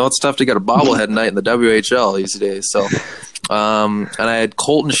mean, it's tough to get a bobblehead night in the WHL these days. So, and I had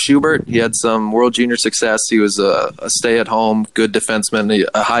Colton Schubert. He had some World Junior success. He was a stay-at-home, good defenseman,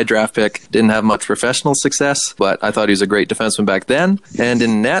 a high draft pick. Didn't have much professional success, but I thought he was a great defenseman back then. And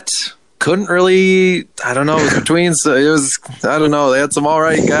in net, couldn't really, I don't know, it was between, so it was, I don't know, they had some all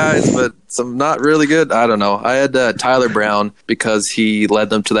right guys, but some not really good. I don't know. I had Tyler Brown because he led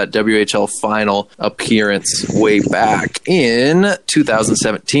them to that WHL final appearance way back in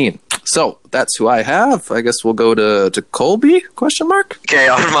 2017. So that's who I have. I guess we'll go to Colby, question mark? Okay,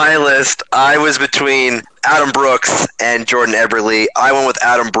 on my list, I was between Adam Brooks and Jordan Eberle. I went with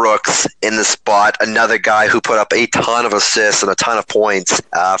Adam Brooks in the spot, another guy who put up a ton of assists and a ton of points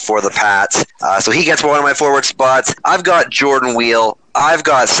for the Pats. So he gets one of my forward spots. I've got Jordan Wheel. I've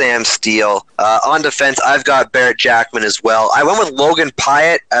got Sam Steele. On defense, I've got Barrett Jackman as well. I went with Logan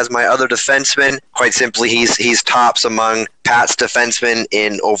Pyatt as my other defenseman. Quite simply, he's tops among Pat's defensemen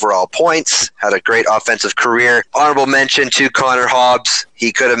in overall points. Had a great offensive career. Honorable mention to Connor Hobbs.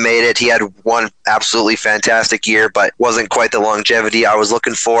 He could have made it. He had one absolutely fantastic year, but wasn't quite the longevity I was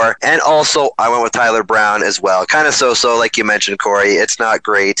looking for. And also, I went with Tyler Brown as well. Kind of so-so, like you mentioned, Corey. It's not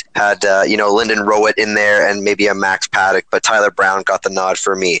great. Had, Lyndon Rowett in there and maybe a Max Paddock, but Tyler Brown got the nod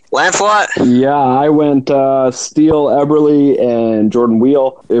for me. Lancelot? Yeah, I went Steele, Eberle, and Jordan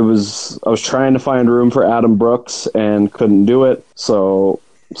Wheel. I was trying to find room for Adam Brooks and couldn't do it. So,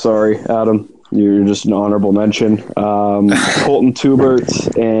 sorry, Adam. You're just an honorable mention. Colton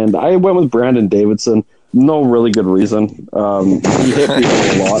Tubert, and I went with Brandon Davidson. No really good reason. He hit people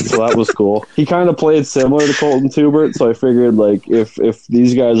a lot, so that was cool. He kind of played similar to Colton Tubert, so I figured like if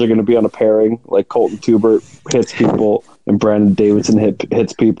these guys are going to be on a pairing, like Colton Tubert hits people and Brandon Davidson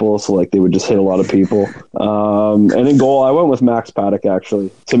hits people, so like they would just hit a lot of people. And in goal, I went with Max Paddock, actually.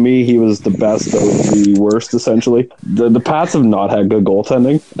 To me, he was the best of the worst, essentially. The Pats have not had good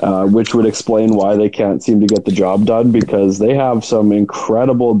goaltending, which would explain why they can't seem to get the job done, because they have some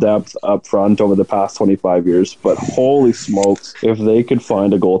incredible depth up front over the past 25 years. But holy smokes, if they could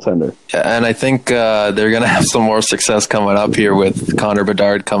find a goaltender. Yeah, and I think they're going to have some more success coming up here with Connor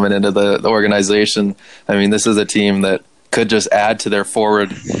Bedard coming into the organization. I mean, this is a team that could just add to their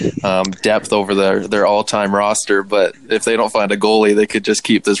forward depth over their all-time roster. But if they don't find a goalie, they could just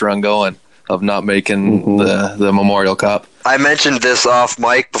keep this run going of not making the Memorial Cup. I mentioned this off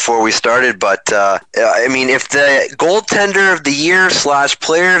mic before we started, but if the goaltender of the year /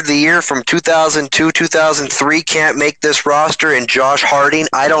 player of the year from 2002, 2003 can't make this roster and Josh Harding,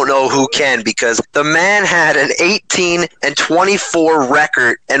 I don't know who can, because the man had an 18-24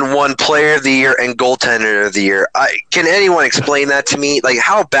 record and won player of the year and goaltender of the year. Can anyone explain that to me? Like,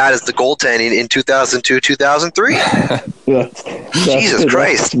 how bad is the goaltending in 2002, 2003? Jesus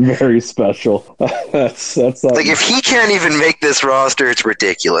Christ. That's very special. that's like, if he can't even make this roster, it's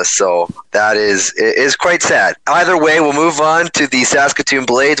ridiculous. So that is quite sad. Either way, we'll move on to the Saskatoon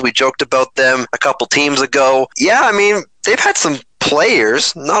Blades. We joked about them a couple teams ago. Yeah, I mean, they've had some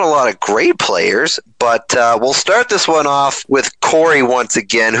players, not a lot of great players, but we'll start this one off with Corey once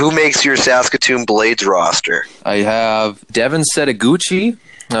again. Who makes your Saskatoon Blades roster? I have Devin Setaguchi.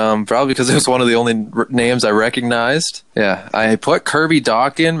 Probably because it was one of the only names I recognized. Yeah, I put Kirby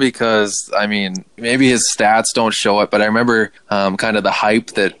Dach in because, I mean, maybe his stats don't show it, but I remember kind of the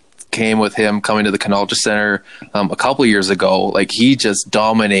hype that came with him coming to the Canalta Center a couple years ago. Like, he just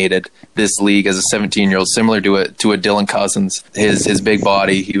dominated this league as a 17-year-old, similar to a Dylan Cousins. His big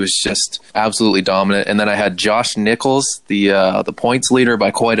body, he was just absolutely dominant. And then I had Josh Nichols, the points leader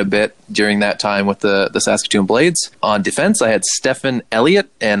by quite a bit during that time with the Saskatoon Blades. On defense, I had Stephen Elliott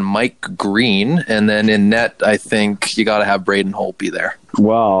and Mike Green. And then in net, I think you got to have Braden Holtby there.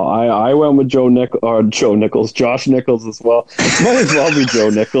 Wow, I went with Josh Nichols as well. Might as well be Joe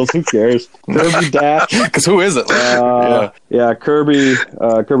Nichols. Who cares? Kirby Dach. Because who is it? Yeah, Kirby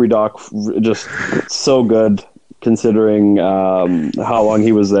Dach, just so good considering how long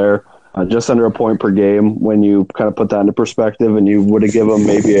he was there. Just under a point per game when you kind of put that into perspective, and you would have given him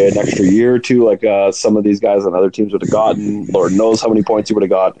maybe an extra year or two, like some of these guys on other teams would have gotten. Lord knows how many points he would have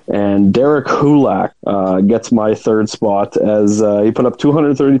got. And Derek Hulak gets my third spot as he put up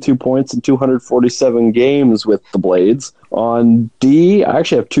 232 points in 247 games with the Blades. On D, I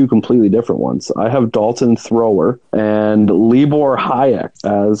actually have two completely different ones. I have Dalton Thrower and Libor Hayek,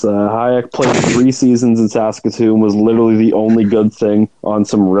 as Hayek played 3 seasons in Saskatoon, was literally the only good thing on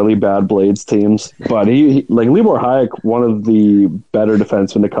some really bad Blades teams. But he like Libor Hayek, one of the better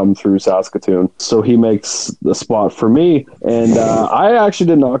defensemen to come through Saskatoon. So he makes the spot for me. And I actually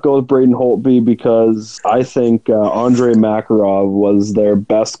did not go with Braden Holtby because I think Andrei Makarov was their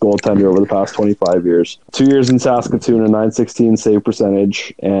best goaltender over the past 25 years. 2 years in Saskatoon and .916 save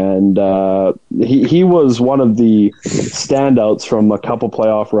percentage, and he was one of the standouts from a couple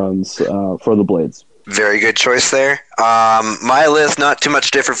playoff runs for the Blades. Very good choice there. My list, not too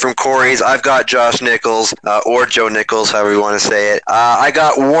much different from Corey's. I've got Josh Nichols, or Joe Nichols, however you want to say it. I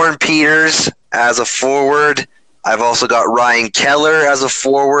got Warren Peters as a forward. I've also got Ryan Keller as a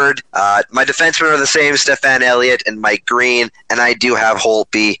forward. My defensemen are the same, Stefan Elliott and Mike Green, and I do have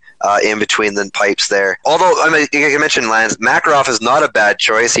Holtby in between the pipes there. Although, you mentioned Lance, Makarov is not a bad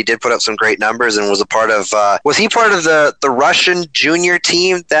choice. He did put up some great numbers and was a part of, was he part of the Russian junior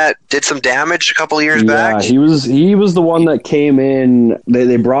team that did some damage a couple years back? Yeah, he was the one that came in.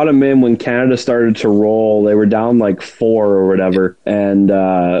 They brought him in when Canada started to roll. They were down like 4 or whatever, and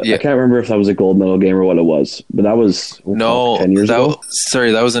I can't remember if that was a gold medal game or what it was, but that was 10 years ago.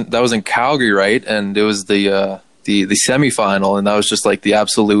 Sorry, that was in Calgary, right? And it was the semifinal, and that was just like the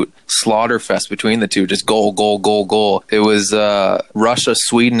absolute slaughter fest between the two. Just goal, goal, goal, goal. It was Russia,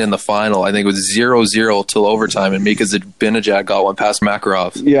 Sweden in the final. I think it was 0-0 till overtime, and Mika Zibanejad got one past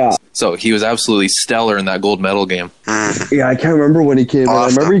Makarov. Yeah. So he was absolutely stellar in that gold medal game. Yeah, I can't remember when he came in. I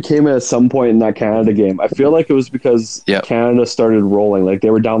remember he came in at some point in that Canada game. I feel like it was because Canada started rolling. Like, they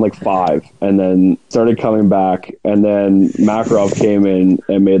were down like 5 and then started coming back. And then Makarov came in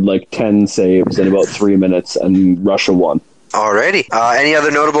and made like 10 saves in about 3 minutes, and Russia won. Alrighty. Any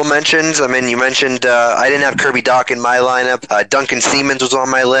other notable mentions? I mean, you mentioned I didn't have Kirby Doc in my lineup. Duncan Siemens was on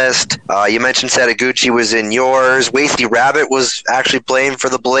my list. You mentioned Sadaguchi was in yours. Wasey Rabbit was actually playing for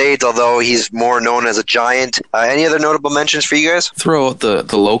the Blades, although he's more known as a Giant. Any other notable mentions for you guys? Throw out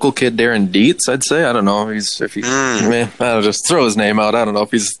the local kid Darren Dietz, I'd say. I don't know if he I don't just throw his name out. I don't know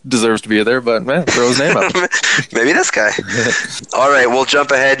if he deserves to be there, but throw his name out. Maybe this guy. All right, we'll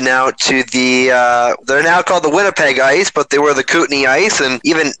jump ahead now to the they're now called the Winnipeg Ice, but they were the Kootenay Ice, and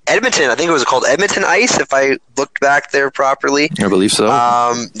even Edmonton. I think it was called Edmonton Ice, if I looked back there properly. I believe so.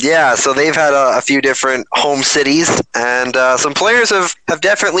 So they've had a few different home cities, and some players have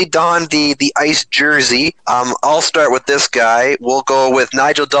definitely donned the Ice jersey. I'll start with this guy. We'll go with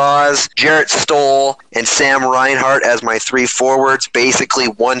Nigel Dawes, Jarrett Stoll, and Sam Reinhart as my 3 forwards. Basically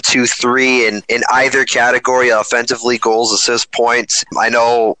 1, 2, 3 in either category, offensively, goals, assists, points. I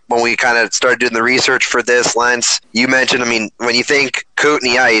know when we kind of started doing the research for this, Lance, you mentioned, when you think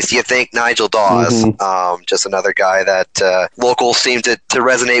Kootenay Ice, you think Nigel Dawes. Just another guy that locals seem to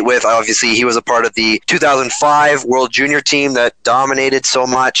resonate with. Obviously, he was a part of the 2005 World Junior team that dominated so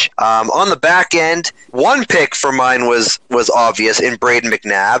much. On the back end, one pick for mine was obvious in Braden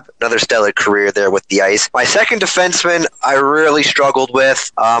McNabb. Another stellar career there with the Ice. My second defenseman, I really struggled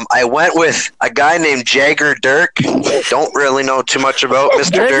with. I went with a guy named Jagger Dirk. Don't really know too much about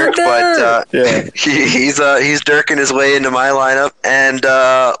Mr. Dirk, but he's Dirking his way into my lineup. And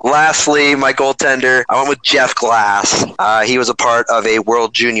lastly, my goaltender, I went with Jeff Glass. He was a part of a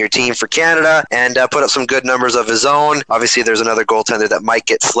World Junior team for Canada and put up some good numbers of his own. Obviously, there's another goaltender that might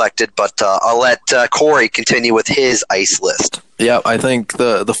get selected, but I'll let Corey continue with his Ice list. Yeah, I think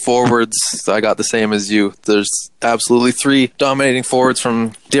the forwards, I got the same as you. There's absolutely 3 dominating forwards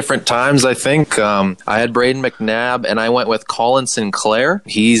from different times, I think. I had Braden McNabb, and I went with Colin Sinclair.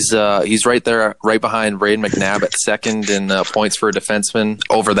 He's right there, right behind Braden McNabb at second in points for a defenseman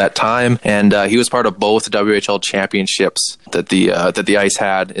over that time, and he was part of both WHL championships that the Ice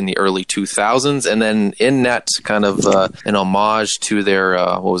had in the early 2000s, and then in net, kind of an homage to their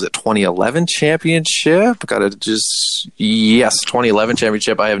 2011 championship. 2011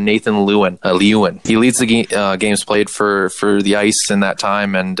 championship. I have Nathan Lewin. He leads the games played for the Ice in that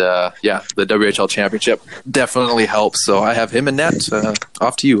time, and the WHL championship definitely helps. So I have him in net.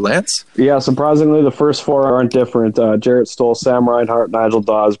 Off to you, Lance. Yeah, surprisingly, the first 4 aren't different. Jarrett Stoll, Sam Reinhart, Nigel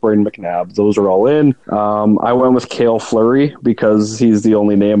Dawes, Braden McNabb. Those are all in. I went with Cale Fleury because he's the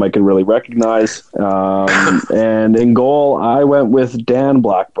only name I can really recognize. And in goal, I went with Dan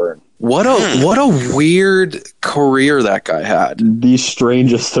Blackburn. What a weird career that guy had. The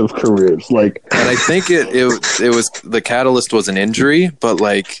strangest of careers. And I think it was the catalyst was an injury, but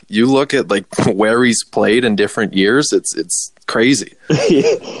you look at where he's played in different years, it's crazy.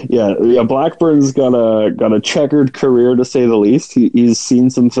 yeah. Blackburn's got a checkered career, to say the least. He's seen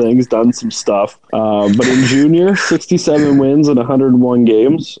some things, done some stuff. But in junior, 67 wins in 101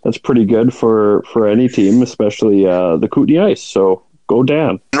 games. That's pretty good for any team, especially the Kootenay Ice. So go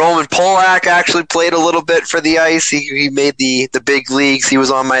Dan. Roman Polak actually played a little bit for the Ice. He made the big leagues. He was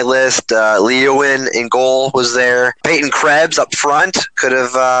on my list. Lewin in goal was there. Peyton Krebs up front could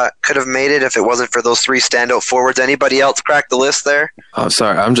have made it if it wasn't for those 3 standout forwards. Anybody else crack the list there? Oh,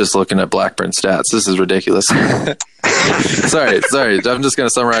 sorry. I'm just looking at Blackburn stats. This is ridiculous. Sorry. I'm just going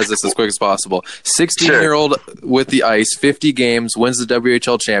to summarize this as quick as possible. 16-year-old with the Ice, 50 games, wins the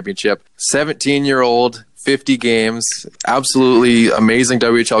WHL championship. 17-year-old, 50 games, absolutely amazing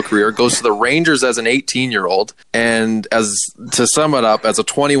WHL career, goes to the Rangers as an 18-year-old, and to sum it up, as a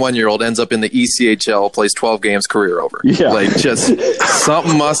 21-year-old, ends up in the ECHL, plays 12 games, career over. Yeah. Like, just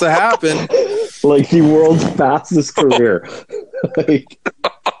something must have happened. Like the world's fastest career.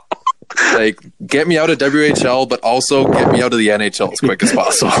 Like, get me out of WHL, but also get me out of the NHL as quick as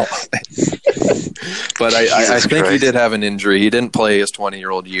possible. But I think he did have an injury. He didn't play his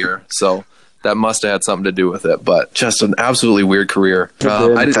 20-year-old year, so that must have had something to do with it. But just an absolutely weird career.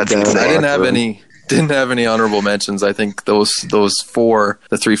 I didn't have any honorable mentions. I think those four,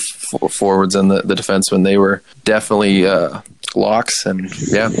 the three forwards and the defensemen, they were definitely locks, and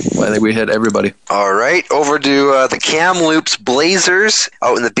yeah, I think we hit everybody. All right, over to the Kamloops Blazers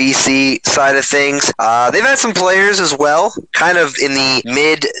out in the BC side of things. They've had some players as well, kind of in the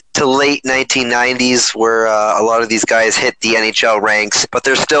mid to late 1990s, where a lot of these guys hit the NHL ranks, but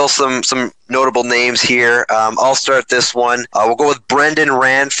there's still some notable names here. I'll start this one. We'll go with Brendan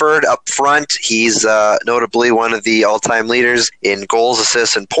Ranford up front. He's notably one of the all-time leaders in goals,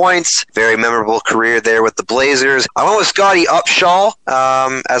 assists, and points. Very memorable career there with the Blazers. I went with Scotty Upshall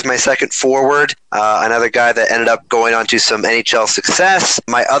as my second forward. Another guy that ended up going on to some NHL success.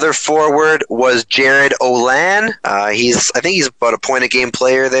 My other forward was Jared Olan. I think he's about a point-a-game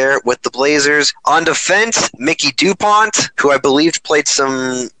player there with the Blazers. On defense, Mickey DuPont, who I believe played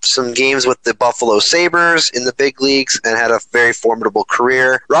some games with the Buffalo Sabres in the big leagues and had a very formidable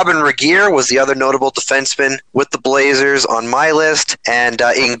career. Robin Regeer was the other notable defenseman with the Blazers on my list. And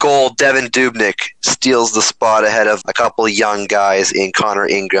in goal, Devin Dubnyk steals the spot ahead of a couple young guys in Connor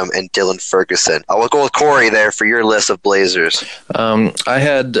Ingram and Dylan Ferguson. I will go with Corey there for your list of Blazers. I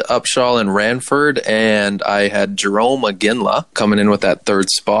had Upshall and Ranford, and I had Jerome Iginla coming in with that third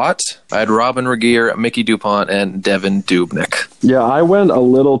spot. I had Robin Regeer, Mickey DuPont, and Devin Dubnyk. Yeah, I went a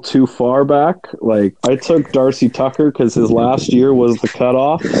little too far back. Like, I took Darcy Tucker because his last year was the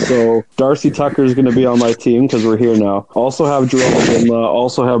cutoff. So Darcy Tucker is going to be on my team because we're here now. Also have Jerome Iginla.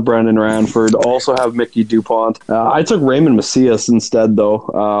 Also have Brendan Ranford. Also have Mickey DuPont. I took Raymond Macias instead,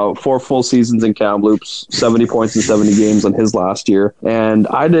 though. 4 full seasons in Kamloops, 70 points in 70 games on his last year. And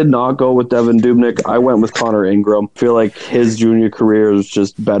I did not go with Devin Dubnyk. I went with Connor Ingram. I feel like his junior career is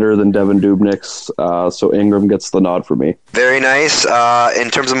just better than Devin Dubnyk's. So Ingram gets the nod for me. Very nice. In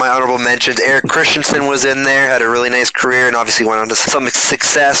terms of my honorable mentions, Eric Christensen was in there, had a really nice career, and obviously went on to some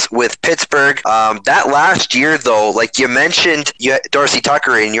success with Pittsburgh. That last year, though, like you mentioned, you had Darcy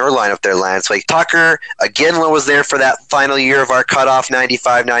Tucker in your lineup there, Lance. Like Tucker, Iginla was there for that final year of our cutoff,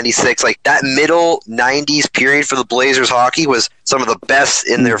 95-96. Like that middle 90s period for the Blazers hockey was some of the best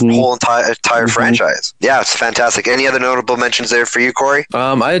in their whole entire franchise. Yeah, it's fantastic. Any other notable mentions there for you, Corey?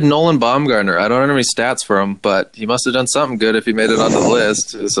 I had Nolan Baumgartner. I don't have any stats for him, but he must have done something good if he made it on the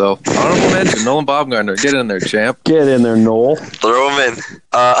list. So, honorable mention, Nolan Baumgartner. Get in there, champ. Get in there, Noel. Throw him in.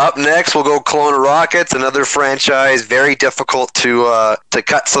 Up next, we'll go Kelowna Rockets, another franchise. Very difficult to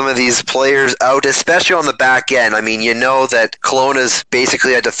cut some of these players out, especially on the back end. I mean, you know that Kelowna's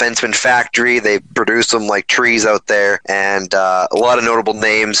basically a defenseman factory. They produce them like trees out there, and a lot of notable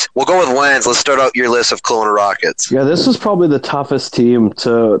names. We'll go with Lance. Let's start out your list of Kelowna Rockets. Yeah, this was probably the toughest team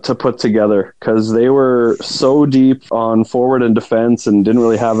to put together because they were so deep on forward and defense and didn't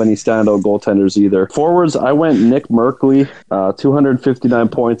really have any standout goaltenders either. Forwards, I went Nick Merkley, 259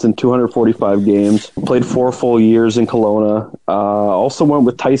 points in 245 games. Played 4 full years in Kelowna. Also went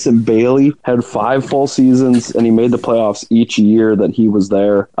with Tyson Bailey, had 5 full seasons, and he made the playoffs each year that he was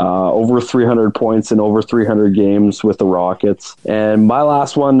there. Over 300 points in over 300 games with the Rockets. And my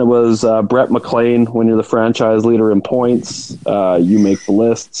last one was Brett McLean. When you're the franchise leader in points, you make the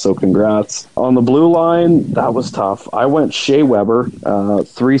list, so congrats. On the blue line, that was tough. I went Shea Weber,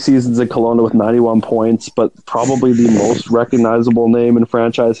 3 seasons in Kelowna with 91 points, but probably the most recognizable name in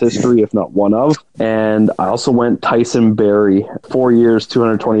franchise history, if not one of. And I also went Tyson Barrie, 4 years,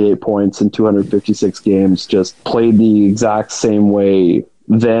 228 points in 256 games, just played the exact same way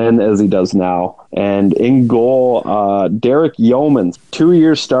then as he does now. And in goal, Derek Yeomans, 2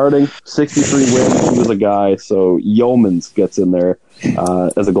 years starting, 63 wins. He was a guy, so Yeomans gets in there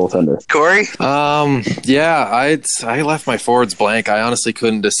as a goaltender. Corey? Yeah, I left my forwards blank. I honestly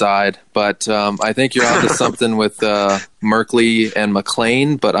couldn't decide, but I think you're onto something with Merkley and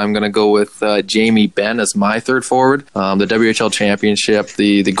McLean, but I'm going to go with Jamie Benn as my third forward. The WHL championship,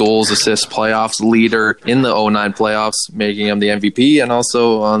 the goals, assists, playoffs leader in the 09 playoffs, making him the MVP, and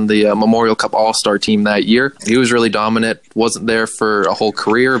also on the Memorial Cup All-Star team that year. He was really dominant, wasn't there for a whole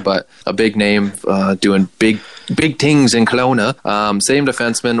career, but a big name, doing big big things in Kelowna. Same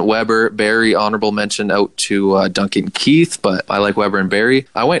defenseman, Weber, Barry, honorable mention out to Duncan Keith, but I like Weber and Barry.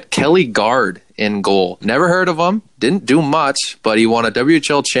 I went Kelly Guard in goal. Never heard of him. Didn't do much, but he won a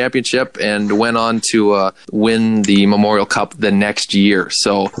WHL championship and went on to win the Memorial Cup the next year.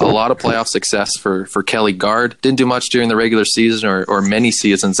 So a lot of playoff success for Kelly Guard. Didn't do much during the regular season or many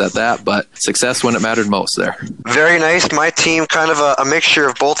seasons at that, but success when it mattered most there. Very nice. My team, kind of a mixture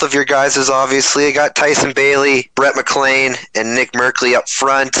of both of your guys' obviously. I got Tyson Bailey, Brett McLean, and Nick Merkley up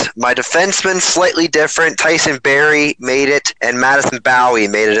front. My defenseman, slightly different. Tyson Barry made it, and Madison Bowie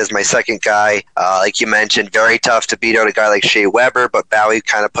made it as my second guy. Like you mentioned, very tough to beat out a guy like Shea Weber, but Bowie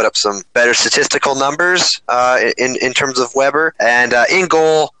kind of put up some better statistical numbers in terms of Weber. And in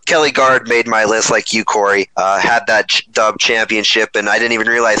goal, Kelly Guard made my list like you, Corey. Had that dub championship, and I didn't even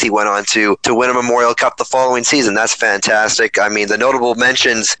realize he went on to win a Memorial Cup the following season. That's fantastic. I mean, the notable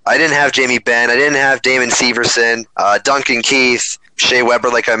mentions, I didn't have Jamie Benn, I didn't have Damon Severson, Duncan Keith, Shea Weber,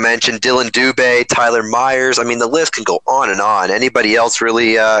 like I mentioned, Dylan Dubé, Tyler Myers. I mean, the list can go on and on. Anybody else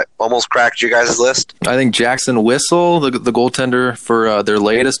really almost cracked your guys' list? I think Jackson Whistle, the goaltender for their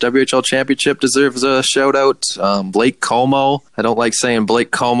latest WHL championship, deserves a shout-out. Blake Como. I don't like saying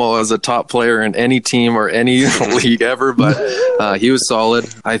Blake Como as a top player in any team or any league ever, but he was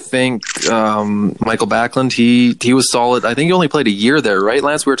solid. I think Michael Backlund, he was solid. I think he only played a year there, right,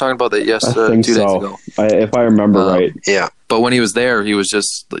 Lance? We were talking about that 2 days ago. If I remember right. Yeah. But when he was there, he was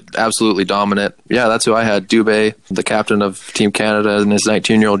just absolutely dominant. Yeah, that's who I had. Dubé, the captain of Team Canada in his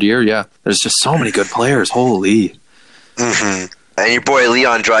 19-year-old year. Yeah, there's just so many good players. Holy. Mm-hmm. And your boy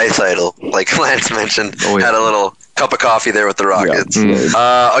Leon Draisaitl, like Lance mentioned, had a little cup of coffee there with the Rockets.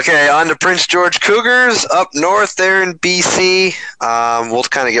 Yeah. Okay, on to Prince George Cougars up north there in BC. We'll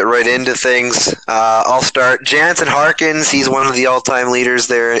kind of get right into things. I'll start. Jansen Harkins, he's one of the all-time leaders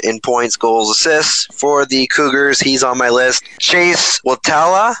there in points, goals, assists for the Cougars. He's on my list. Chase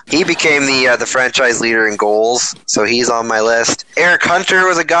Watala, he became the franchise leader in goals, so he's on my list. Eric Hunter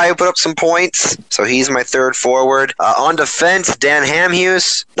was a guy who put up some points, so he's my third forward. On defense, Dan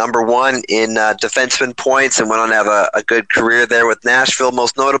Hamhuis, number one in defenseman points, and went on to have a good career there with Nashville,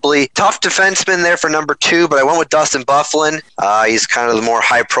 most notably. Tough defenseman there for number two, but I went with Dustin Byfuglien. He's kind of the more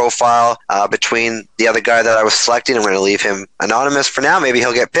high profile between the other guy that I was selecting. I'm going to leave him anonymous for now. Maybe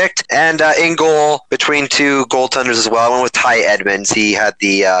he'll get picked. And in goal, between two goaltenders as well, I went with Ty Edmonds. He had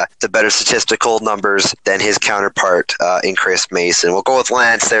the better statistical numbers than his counterpart in Chris Mason. We'll go with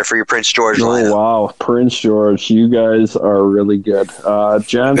Lance there for your Prince George lineup. Oh, wow. Prince George, you guys are really good.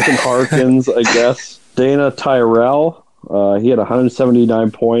 Jansen Harkins, I guess. Dana Tyrell, he had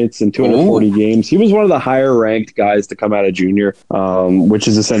 179 points in 240 games. He was one of the higher ranked guys to come out of junior, which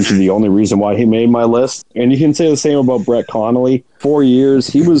is essentially the only reason why he made my list. And you can say the same about Brett Connolly. 4 years,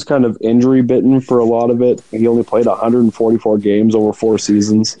 he was kind of injury bitten for a lot of it. He only played 144 games over 4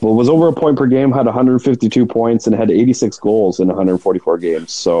 seasons, but was over a point per game, had 152 points, and had 86 goals in 144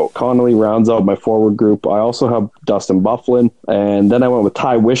 games. So Connolly rounds out my forward group. I also have Dustin Byfuglien, and then I went with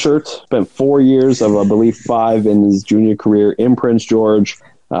Ty Wishart. Spent 4 years of, I believe, 5 in his junior career in Prince George.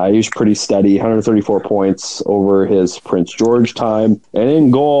 He was pretty steady, 134 points over his Prince George time. And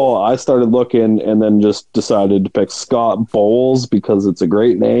in goal, I started looking and then just decided to pick Scott Bowles because it's a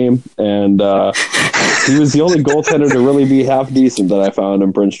great name. And he was the only goaltender to really be half decent that I found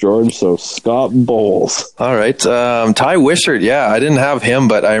in Prince George. So Scott Bowles. All right. Ty Wishart, yeah, I didn't have him,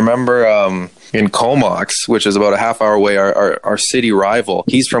 but I remember... in Comox, which is about a half hour away, our city rival.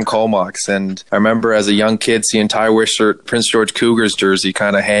 He's from Comox, and I remember as a young kid seeing Ty Wishart, Prince George Cougars jersey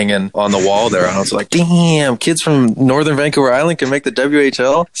kind of hanging on the wall there, and I was like, damn, kids from Northern Vancouver Island can make the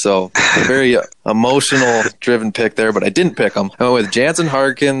WHL? So a very emotional driven pick there, but I didn't pick him. I went with Jansen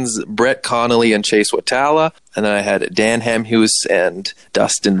Harkins, Brett Connolly, and Chase Watala. And then I had Dan Hamhuis and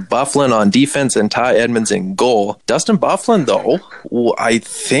Dustin Byfuglien on defense and Ty Edmonds in goal. Dustin Byfuglien, though, I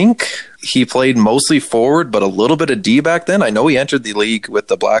think he played mostly forward, but a little bit of D back then. I know he entered the league with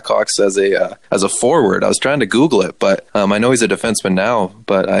the Blackhawks as a forward. I was trying to Google it, but I know he's a defenseman now.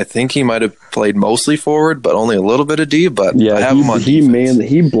 But I think he might have played mostly forward, but only a little bit of D. But yeah, I have him on defense.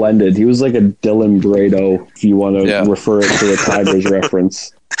 He blended. He was like a Dylan Brado, if you want to refer it to the Tigers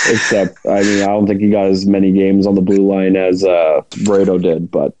reference. Except, I mean, I don't think he got as many games on the blue line as Brado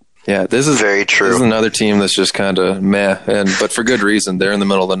did, but yeah, this is very true. This is another team that's just kind of meh, but for good reason. They're in the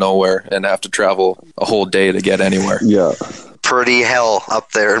middle of nowhere and have to travel a whole day to get anywhere. Yeah. pretty hell up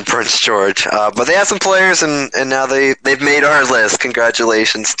there in Prince George. But they have some players, and now they've made our list.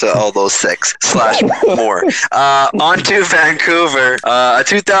 Congratulations to all those 6/more. On to Vancouver, a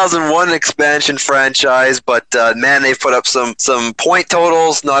 2001 expansion franchise, but man, they've put up some point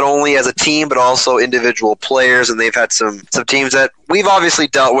totals, not only as a team, but also individual players, and they've had some teams that we've obviously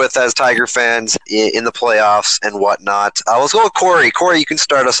dealt with as Tiger fans in the playoffs and whatnot. Let's go with Corey. Corey, you can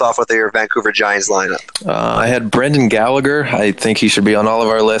start us off with your Vancouver Giants lineup. I had Brendan Gallagher. I think he should be on all of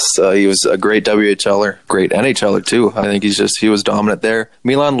our lists. He was a great WHLer, great NHLer too. I think he was dominant there.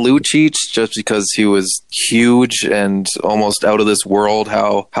 Milan Lucic, just because he was huge and almost out of this world,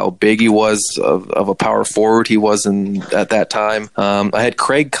 how big he was of a power forward he was at that time. I had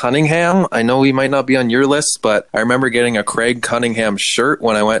Craig Cunningham. I know he might not be on your list, but I remember getting a Craig Cunningham shirt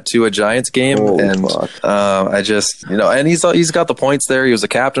when I went to a Giants game, I just, and he's got the points there. He was a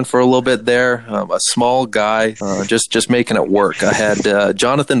captain for a little bit there. A small guy, just making it work. I had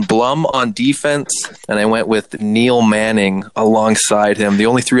Jonathan Blum on defense, and I went with Neil Manning alongside him, the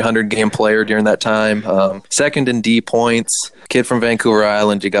only 300 game player during that time. Second in D points. Kid from Vancouver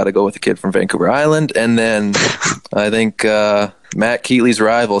Island. You got to go with the kid from Vancouver Island, and then I think Matt Keatley's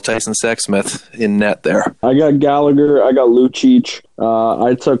rival, Tyson Sexsmith, in net there. I got Gallagher. I got Lucic.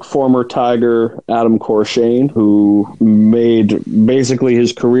 I took former Tiger Adam Corshane, who made basically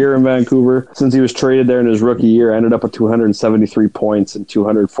his career in Vancouver. Since he was traded there in his rookie year, ended up with 273 points in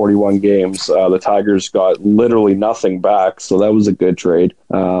 241 games. The Tigers got literally nothing back, so that was a good trade.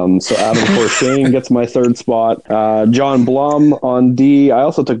 So Adam Corshane gets my third spot. John Blum on D. I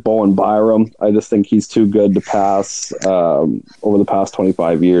also took Bowen Byram. I just think he's too good to pass over the past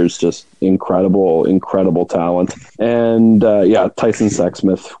 25 years. Just incredible talent. And Tyson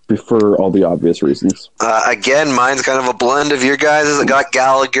Sexsmith for all the obvious reasons. Again, mine's kind of a blend of your guys'. I got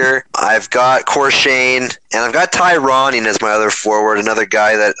Gallagher, I've got Corshane, and I've got Ty Ronning as my other forward, another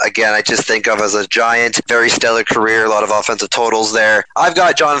guy that, again, I just think of as a giant, very stellar career, a lot of offensive totals there. I've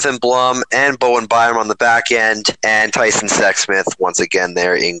got Jonathan Blum and Bowen Byram on the back end, and Tyson Sexsmith once again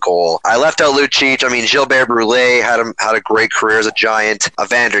there in goal. I left out Lucic. I mean, Gilbert Brulé had a great career as a giant.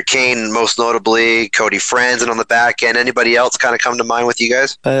 Evander Kane, most notably. Cody Franzen on the back end. Anybody else kind of come to mind with you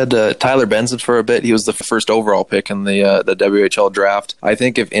guys? I had Tyler Benson for a bit. He was the first overall pick in the WHL draft. I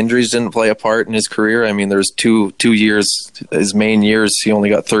think if injuries didn't play a part in his career, I mean, there's two years, his main years, he only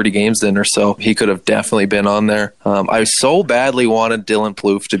got 30 games in or so. He could have definitely been on there. I so badly wanted Dylan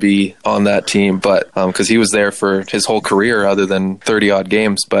Plouffe to be on that team, but because he was there for his whole career other than 30-odd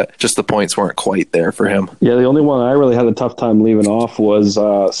games, but just the points weren't quite there for him. Yeah, the only one I really had a tough time leaving off was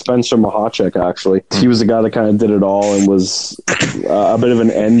Spencer Mahacek, actually. He was the guy that kind of did it all and was a bit of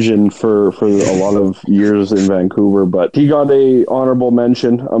an engine for a lot of years in Vancouver, but he got a honorable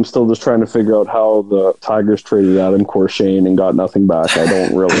mention. I'm still just trying to figure out how the Tigers traded Adam Corshane and got nothing back. I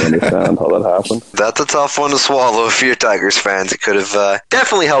don't really understand how that happened. That's a tough one to swallow if you're Tigers fans. It could have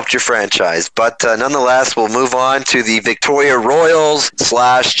definitely helped your franchise, but nonetheless, we'll move on to the Victoria Royals /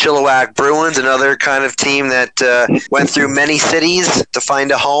 Chilliwack Bruins, another kind of team that went through many cities to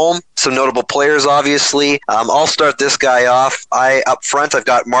find a home. Some notable players, obviously. I'll start this guy off. Up front, I've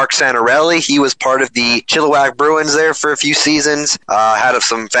got Mark Santorelli. He was part of the Chilliwack Bruins there for a few seasons. Had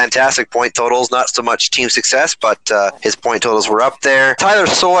some fantastic point totals, not so much team success, but his point totals were up there. Tyler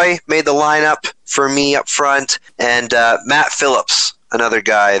Soy made the lineup for me up front, and Matt Phillips, another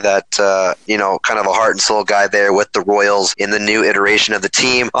guy that, kind of a heart and soul guy there with the Royals in the new iteration of the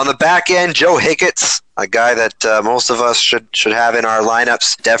team. On the back end, Joe Hicketts, a guy that most of us should have in our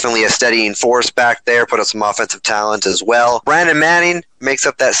lineups. Definitely a steadying force back there, put up some offensive talent as well. Brandon Manning makes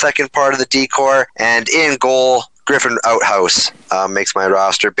up that second part of the decor, and in goal, Griffin Outhouse makes my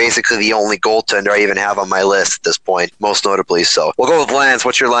roster. Basically the only goaltender I even have on my list at this point, most notably. So we'll go with Lance.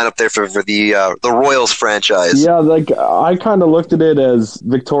 What's your lineup there for the Royals franchise? Yeah, I kind of looked at it as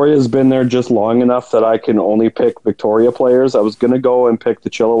Victoria's been there just long enough that I can only pick Victoria players. I was going to go and pick the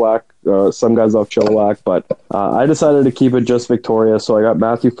Chilliwack, some guys off Chilliwack, but I decided to keep it just Victoria. So I got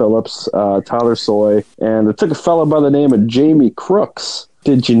Matthew Phillips, Tyler Soy, and I took a fella by the name of Jamie Crooks.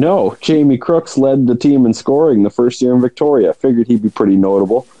 Did you know Jamie Crooks led the team in scoring the first year in Victoria? I figured he'd be pretty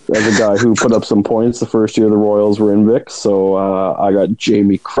notable as a guy who put up some points the first year the Royals were in Vic. So I got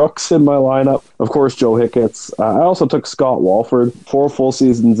Jamie Crooks in my lineup. Of course, Joe Hicketts. I also took Scott Walford, 4 full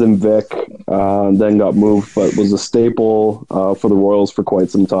seasons in Vic, then got moved, but was a staple for the Royals for quite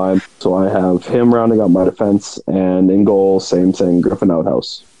some time. So I have him rounding out my defense, and in goal, same thing, Griffin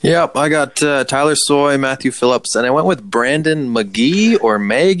Outhouse. Yep, I got Tyler Soy, Matthew Phillips, and I went with Brandon McGee or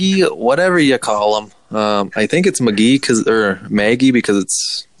Maggie, whatever you call him. I think it's McGee or Maggie because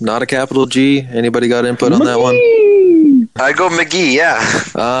it's not a capital G. Anybody got input on that one? I go McGee, yeah.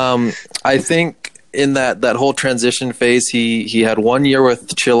 I think in that whole transition phase, he had 1 year with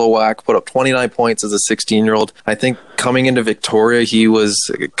Chilliwack, put up 29 points as a 16-year-old. I think coming into Victoria, he was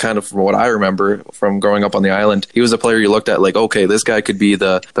kind of, from what I remember from growing up on the island, he was a player you looked at like, okay, this guy could be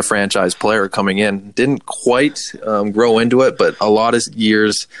the franchise player coming in. Didn't quite grow into it, but a lot of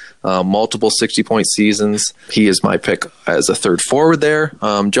years, multiple 60-point seasons. He is my pick as a third forward there.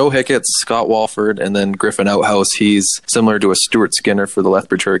 Joe Hicketts, Scott Walford, and then Griffin Outhouse. He's similar to a Stuart Skinner for the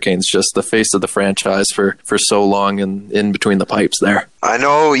Lethbridge Hurricanes, just the face of the franchise for so long and in between the pipes there. I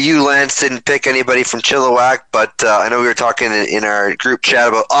know you, Lance, didn't pick anybody from Chilliwack, but I know we were talking in our group chat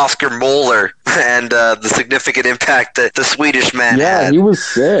about Oscar Moeller and the significant impact that the Swedish man had. Yeah, he was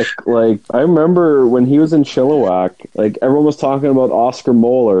sick. Like, I remember when he was in Chilliwack, like, everyone was talking about Oscar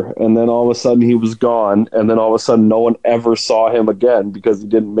Moeller, and then all of a sudden he was gone, and then all of a sudden no one ever saw him again because he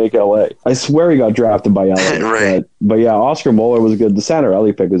didn't make LA. I swear he got drafted by LA. Right. But yeah, Oscar Moeller was good. The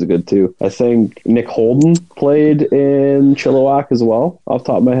Santarelli pick was good too. I think Nick Holden played in Chilliwack as well, off the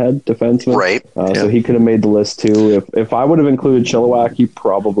top of my head, defenseman. Right. So he could have made the list too. If I would have included Chilliwack, he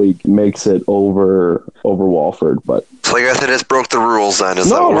probably makes it over Walford. But so I guess I just broke the rules then, is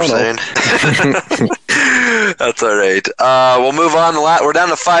that what we're saying? That's all right. We'll move on. We're down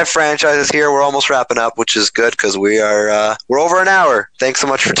to 5 franchises here. We're almost wrapping up, which is good because we're over an hour. Thanks so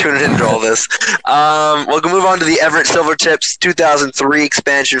much for tuning into all this. We'll move on to the Everett Silvertips 2003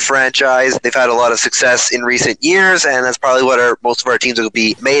 expansion franchise. They've had a lot of success in recent years, and that's probably what most of our teams will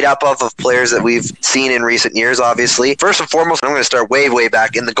be made up of players that we've seen in recent years, obviously. First and foremost, I'm going to start way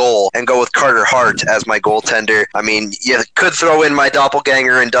back in the goal and go with Carter Hart as my goaltender. I mean, you could throw in my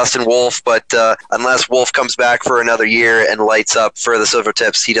doppelganger and Dustin Wolf, but unless Wolf comes back for another year and lights up for the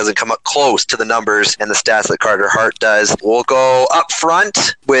Silvertips, he doesn't come up close to the numbers and the stats that Carter Hart does. We'll go up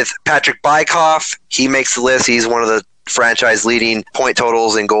front with Patrick Bykoff. He makes the list. He's one of the franchise leading point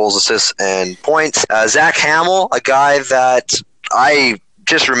totals in goals, assists, and points. Zach Hamill, a guy that I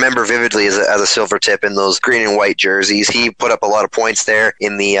just remember vividly as a Silvertip in those green and white jerseys. He put up a lot of points there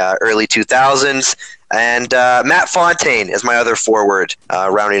in the early 2000s. And Matt Fontaine is my other forward,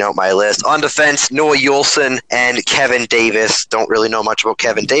 rounding out my list. On defense, Noah Juulsen and Kevin Davis. Don't really know much about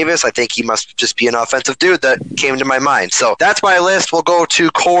Kevin Davis. I think he must just be an offensive dude that came to my mind. So that's my list. We'll go to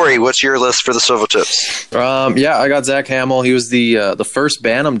Corey. What's your list for the Silvertips? Yeah, I got Zach Hamill. He was the first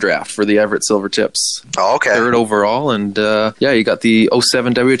Bantam draft for the Everett Silvertips. Oh, okay. 3rd overall. And he got the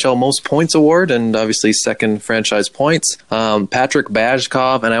 07 WHL Most Points Award and obviously 2nd franchise points. Patrick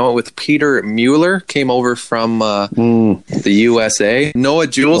Bajkov, and I went with Peter Mueller. Came over from the USA. Noah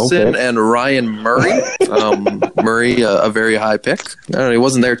Juulsen and Ryan Murray. Murray, a very high pick. I don't know, he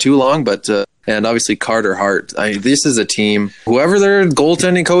wasn't there too long, but and obviously Carter Hart. This is a team, whoever their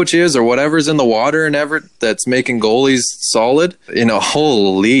goaltending coach is or whatever's in the water in Everett that's making goalies solid,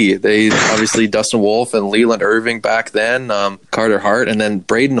 holy. They obviously Dustin Wolf and Leland Irving back then, Carter Hart, and then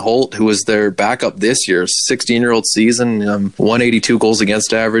Braden Holt, who was their backup this year, 16-year-old season, 182 goals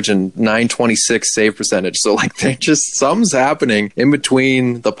against average and 926 save percentage. So they're just, something's happening in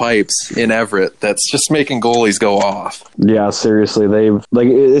between the pipes in Everett that's just making goalies go off. Yeah, seriously.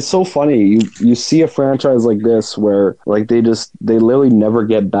 It's so funny. You see a franchise like this where they literally never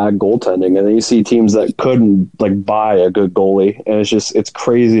get bad goaltending, and then you see teams that couldn't buy a good goalie, and it's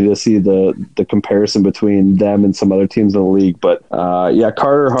crazy to see the comparison between them and some other teams in the league. But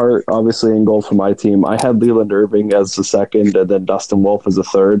Carter Hart obviously in goal for my team. I had Leland Irving as the second, and then Dustin Wolf as the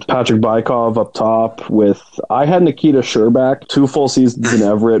third. Patrick Bykov up top I had Nikita Sherbak, 2 full seasons in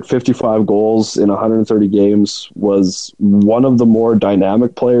Everett, 55 goals in 130 games, was one of the more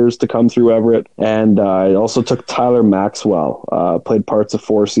dynamic players to come through Everett. And I also took Tyler Maxwell, played parts of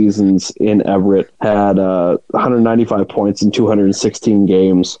 4 seasons in Everett, had 195 points in 216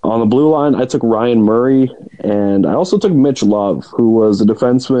 games. On the blue line, I took Ryan Murray, and I also took Mitch Love, who was a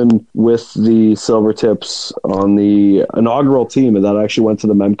defenseman with the Silvertips on the inaugural team, and that actually went to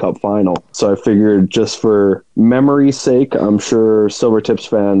the Mem Cup final. So I figured just for memory's sake, I'm sure Silvertips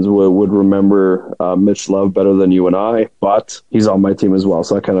fans would remember Mitch Love better than you and I, but he's on my team as well,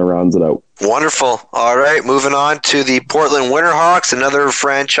 so that kind of rounds it out. Wonderful. All right, moving on to the Portland Winterhawks, another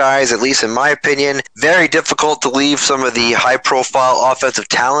franchise, at least in my opinion, very difficult to leave some of the high-profile offensive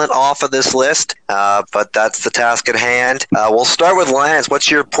talent off of this list, but that's the task at hand. We'll start with Lance.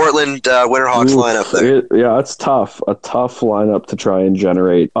 What's your Portland Winterhawks lineup there? It's tough. A tough lineup to try and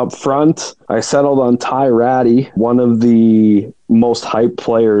generate. Up front, I settled on Ty Ratty, one of the most hyped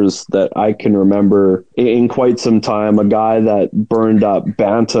players that I can remember in quite some time. A guy that burned up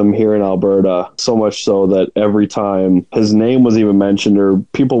Bantam here in Alberta, so much so that every time his name was even mentioned, or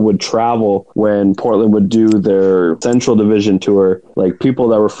people would travel when Portland would do their Central Division tour, like people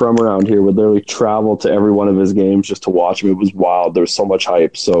that were from around here would literally travel to every one of his games just to watch him. It was wild. There was so much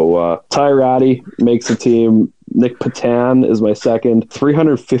hype. So Ty Ratty makes the team. Nick Patan is my second.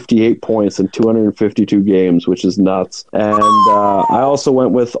 358 points in 252 games, which is nuts. And I also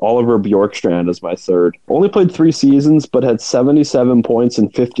went with Oliver Bjorkstrand as my third. Only played 3 seasons, but had 77 points in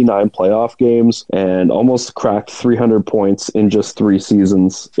 59 playoff games and almost cracked 300 points in just 3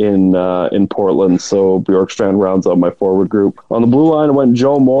 seasons in Portland. So Bjorkstrand rounds out my forward group. On the blue line, I went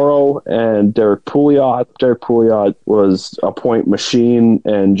Joe Morrow and Derek Pouliot. Derek Pouliot was a point machine,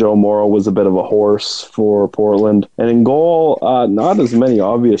 and Joe Morrow was a bit of a horse for Portland. And in goal, not as many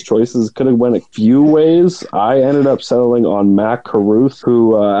obvious choices. Could have went a few ways. I ended up settling on Matt Carruth,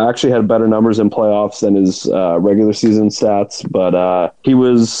 who actually had better numbers in playoffs than his regular season stats, but he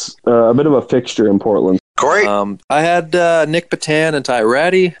was a bit of a fixture in Portland. Corey? I had Nick Patan and Ty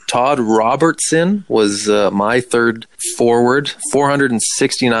Ratty. Todd Robertson was my third forward.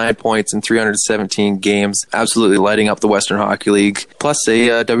 469 points in 317 games. Absolutely lighting up the Western Hockey League. Plus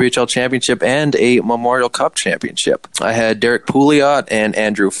a WHL championship and a Memorial Cup championship. I had Derek Pouliot and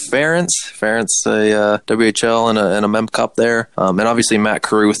Andrew Ference. Ference, a WHL and a Mem Cup there. And obviously Matt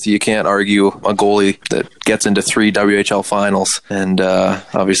Carruth. You can't argue a goalie that gets into 3 WHL finals. And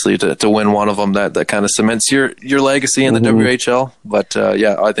obviously to win one of them, that kind of cements your legacy in the WHL. But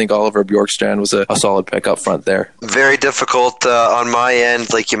I think Oliver Bjorkstrand was a solid pick up front there. Very difficult on my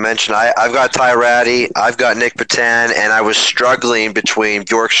end. Like you mentioned, I've got Ty Ratty, I've got Nick Patan, and I was struggling between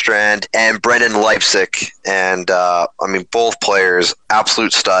Bjorkstrand and Brendan Leipzig. And both players,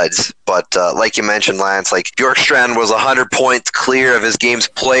 absolute studs. But like you mentioned, Lance, like Bjorkstrand was 100 points clear of his games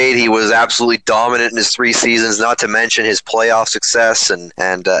played. He was absolutely dominant in his 3 seasons, not to mention his playoff success and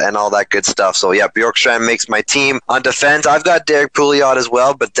all that good stuff. So yeah, Bjorkstrand makes my team. On defense, I've got Derek Pouliot as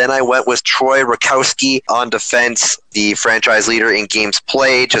well, but then I went with Troy Rakowski on defense, the franchise leader in games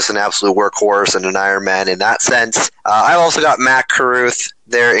played, just an absolute workhorse and an Iron Man in that sense. I've also got Matt Carruth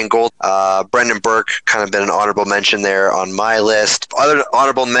there in goal. Brendan Burke kind of been an honorable mention there on my list. Other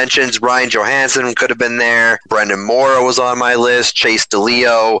honorable mentions, Ryan Johansson could have been there. Brendan Morrow was on my list. Chase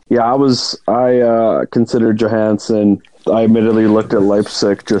DeLeo. Yeah, I considered Johansson. I admittedly looked at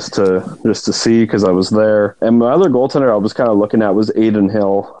Leipzig just to see because I was there. And my other goaltender I was kind of looking at was Aiden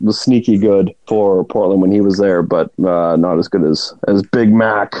Hill. It was sneaky good for Portland when he was there, but not as good as Big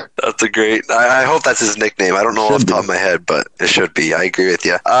Mac. That's a great... I hope that's his nickname. I don't know off the top of my head, but it should be. I agree with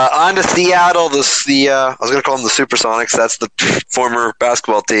you. On to Seattle. I was going to call them the Supersonics. That's the former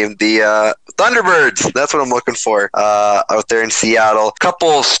basketball team. The Thunderbirds. That's what I'm looking for out there in Seattle.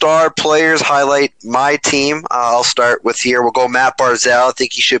 Couple star players highlight my team. I'll start with here. We'll go Matt Barzal. I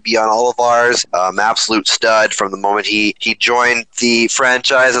think he should be on all of ours. Absolute stud from the moment he joined the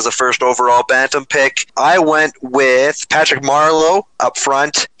franchise as a first overall Bantam pick. I went with Patrick Marleau up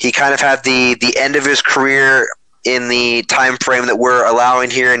front. He kind of had the end of his career in the time frame that we're allowing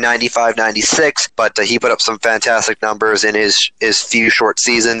here in 95-96, but he put up some fantastic numbers in his few short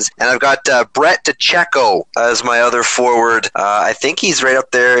seasons. And I've got Brett DeCecco as my other forward. I think he's right up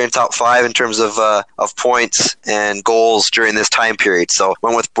there in top 5 in terms of points and goals during this time period. So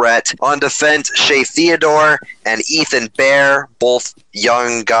went with Brett. On defense, Shea Theodore and Ethan Bear, both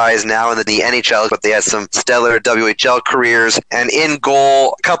young guys now in the NHL, but they had some stellar WHL careers. And in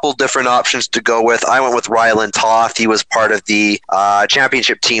goal, a couple different options to go with. I went with Ryland Toth. He was part of the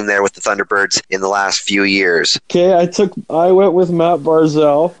championship team there with the Thunderbirds in the last few years. Okay, I went with Matt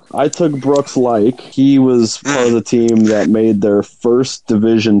Barzal. I took Brooks Laich. He was part of the team that made their first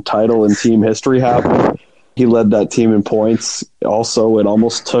division title in team history happen. He led that team in points. Also, it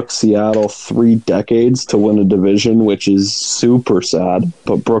almost took Seattle 3 decades to win a division, which is super sad.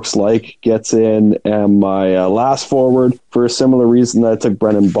 But Brooks Laich gets in, and my last forward, for a similar reason that I took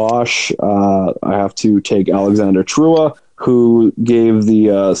Brennan Bosch, I have to take Alexander Trua, who gave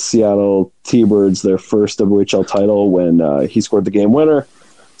the Seattle T-Birds their first WHL title when he scored the game winner.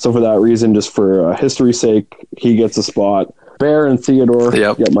 So for that reason, just for history's sake, he gets a spot. Bear and Theodore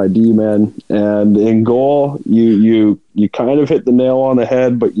get my D-men. And in goal, you kind of hit the nail on the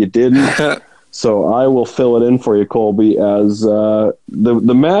head, but you didn't. So I will fill it in for you, Colby, as the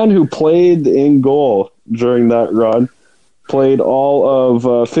man who played in goal during that run, played all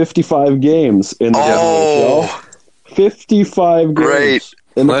of 55 games in the WHL. 55 games. Great.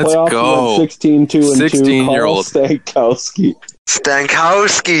 In the Let's playoffs, go. 16-2-2. 16-year-old. Stankowski,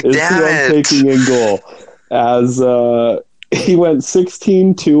 is damn who I'm it. taking in goal. As He went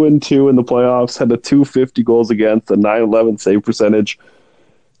 16-2-2 in the playoffs, had a 250 goals against, a 911 save percentage.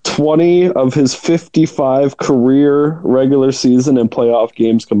 20 of his 55 career regular season and playoff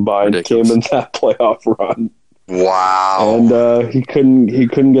games combined came in that playoff run. Wow. And he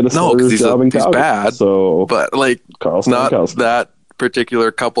couldn't get a starter's job in Calgary. He's bad, so, but like not that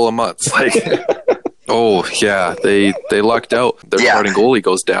particular couple of months. Like oh yeah, they lucked out. Their starting goalie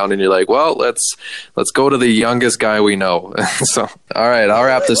goes down, and you're like, well, let's go to the youngest guy we know. So all right, I'll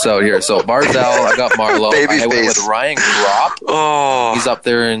wrap this out here. So Barzal, I got Marleau. I went with Ryan Gropp. Oh, he's up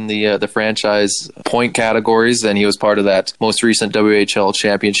there in the franchise point categories, and he was part of that most recent WHL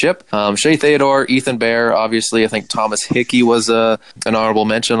championship. Shea Theodore, Ethan Bear, obviously. I think Thomas Hickey was an honorable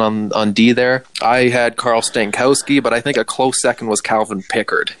mention on D there. I had Carl Stankowski, but I think a close second was Calvin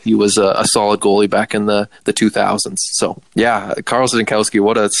Pickard. He was a solid goalie back in the 2000s. So yeah, Carl Stankowski,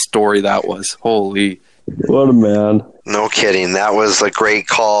 what a story that was. Holy. What a man. No kidding. That was a great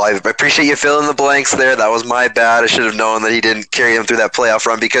call. I appreciate you filling the blanks there. That was my bad. I should have known that he didn't carry him through that playoff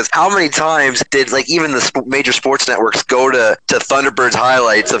run, because how many times did even the major sports networks go to Thunderbirds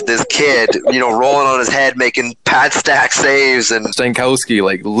highlights of this kid, rolling on his head, making pad stack saves, and Stankowski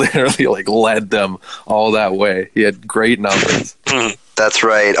literally led them all that way. He had great numbers. That's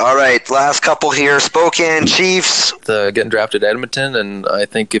right. All right, last couple here. Spokane Chiefs. Getting drafted at Edmonton, and I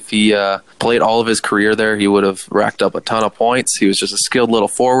think if he played all of his career there, he would have racked up a ton of points. He was just a skilled little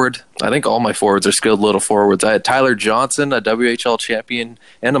forward. I think all my forwards are skilled little forwards. I had Tyler Johnson, a WHL champion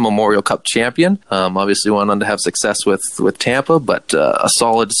and a Memorial Cup champion. Obviously went on to have success with Tampa, but a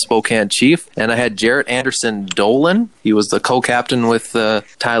solid Spokane Chief. And I had Jarrett Anderson Dolan. He was the co-captain with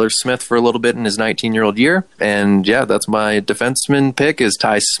Tyler Smith for a little bit in his 19-year-old year. And yeah, that's my defenseman pick is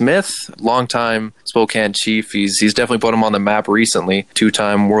Ty Smith, longtime Spokane Chief. He's definitely put him on the map recently.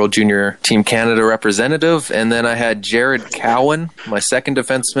 2-time World Junior Team Canada representative. And then I had Jared Cowan, my second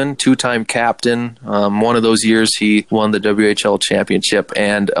defenseman, 2-time captain. One of those years he won the WHL championship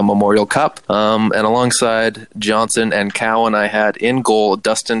and a Memorial Cup. And alongside Johnson and Cowan, I had in goal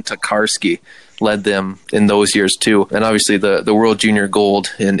Dustin Tokarski. Led them in those years too, and obviously the World Junior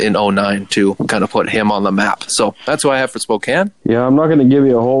Gold in 2009 too kind of put him on the map. So that's what I have for Spokane. Yeah, I'm not going to give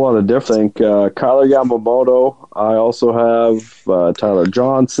you a whole lot of different. Kyler Yamamoto. I also have Tyler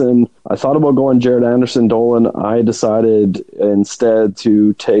Johnson. I thought about going Jared Anderson Dolan. I decided instead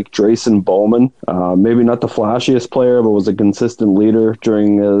to take Drayson Bowman. Maybe not the flashiest player, but was a consistent leader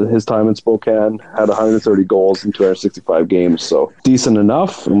during his time in Spokane. Had 130 goals in 265 games, so decent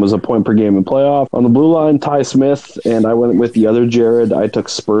enough, and was a point per game in playoff. On the blue line, Ty Smith, and I went with the other Jared. I took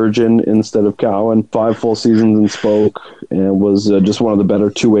Spurgeon instead of Cowan. 5 full seasons in Spoke, and was just one of the better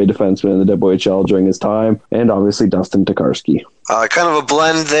two-way defensemen in the WHL during his time, and obviously Dustin Tokarski. Kind of a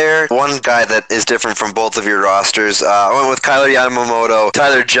blend there. One guy that is different from both of your rosters. I went with Kyler Yamamoto,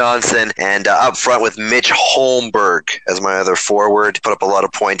 Tyler Johnson, and up front with Mitch Holmberg as my other forward. Put up a lot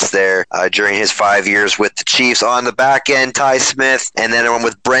of points there during his 5 years with the Chiefs. On the back end, Ty Smith, and then I went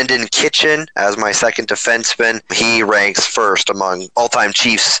with Brendan Kitchen as my second defenseman. He ranks first among all-time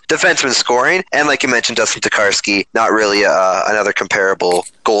Chiefs defensemen scoring. And like you mentioned, Dustin Tokarski, not really another comparable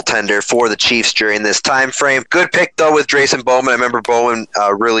goaltender for the Chiefs during this time frame. Good pick, though, with Drayson Bowman. I remember Bowman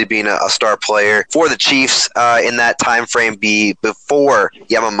really being a star player for the Chiefs in that time frame before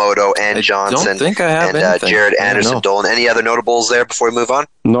Yamamoto and Johnson. I don't think I have and Jared Anderson Dolan. Any other notables there before we move on?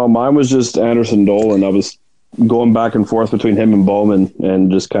 No, mine was just Anderson Dolan. I was going back and forth between him and Bowman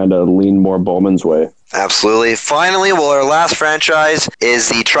and just kind of leaned more Bowman's way. Absolutely. Finally, our last franchise is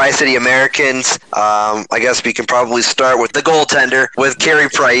the Tri-City Americans. I guess we can probably start with the goaltender, with Carey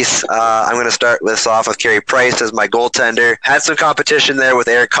Price. I'm going to start this off with Carey Price as my goaltender. Had some competition there with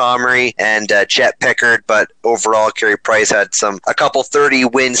Eric Comrie and Chet Pickard, but overall, Carey Price had a couple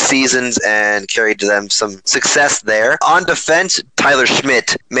 30-win seasons and carried to them some success there. On defense, Tyler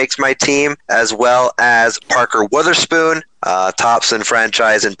Schmidt makes my team, as well as Parker Witherspoon. Tops in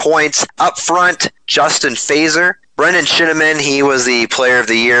franchise in points. Up front, Justin Fazer. Brendan Shinneman, he was the player of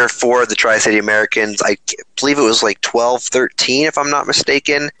the year for the Tri-City Americans. I believe it was like 12-13, if I'm not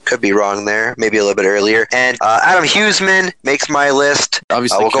mistaken. Could be wrong there. Maybe a little bit earlier. And Adam Huseman makes my list.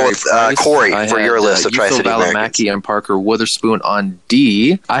 Obviously, we'll go with Corey for your list of Tri-City Americans. And Parker Witherspoon on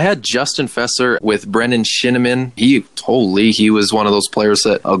D. I had Justin Fesser with Brendan Shinneman. He was one of those players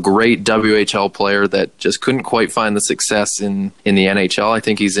a great WHL player that just couldn't quite find the success in the NHL. I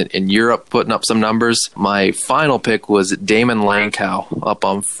think he's in Europe putting up some numbers. My final pick was Damon Lankow up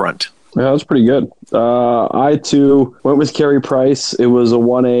on front. Yeah, that's pretty good. I, too, went with Carey Price. It was a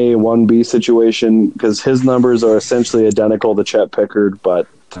 1A, 1B situation because his numbers are essentially identical to Chet Pickard, but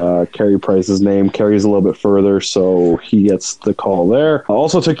Carey Price's name. Carey's a little bit further, so he gets the call there. I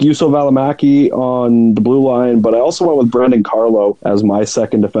also took Juuso Välimäki on the blue line, but I also went with Brandon Carlo as my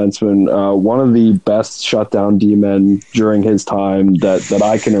second defenseman. One of the best shutdown D-men during his time that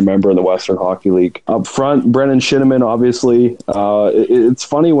I can remember in the Western Hockey League. Up front, Brennan Shinnimin, obviously. It's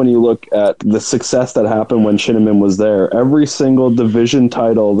funny when you look at the success that happened when Shinnimin was there. Every single division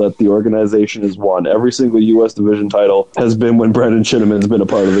title that the organization has won, every single U.S. division title has been when Brendan Shinnimin has been a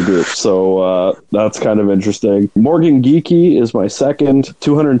part of the group. So that's kind of interesting. Morgan Geekie is my second,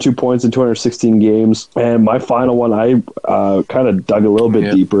 202 points in 216 games. And my final one, I kind of dug a little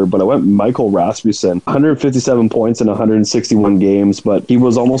bit deeper, but I went Michael Rasmussen, 157 points in 161 games, but he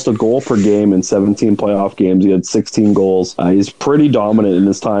was almost a goal per game in 17 playoff games. He had 16 goals. He's pretty dominant in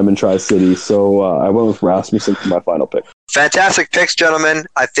his time in Tri-City, so I went with Rasmussen for my final pick. Fantastic picks, gentlemen.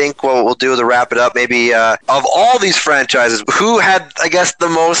 I think what we'll do to wrap it up, maybe of all these franchises, who had, I guess, the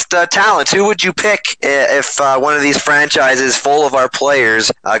most talent? Who would you pick if one of these franchises full of our players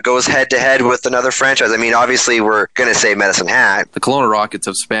goes head-to-head with another franchise? I mean, obviously, we're going to say Medicine Hat. The Kelowna Rockets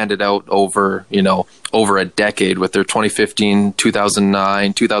have spanned it out over a decade with their 2015,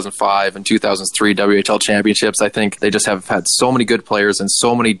 2009, 2005, and 2003 WHL championships. I think they just have had so many good players and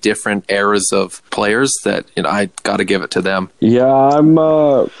so many different eras of players that I got to give it to them. Yeah, I'm.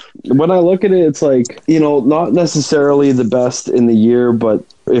 When I look at it, it's like, not necessarily the best in the year, but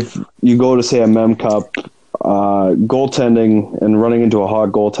if you go to, say, a Mem Cup, goaltending and running into a hot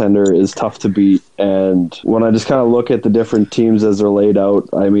goaltender is tough to beat. And when I just kind of look at the different teams as they're laid out,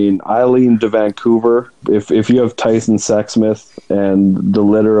 I mean, I lean to Vancouver. If you have Tyson Sexsmith and the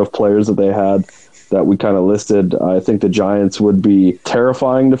litter of players that they had that we kind of listed, I think the Giants would be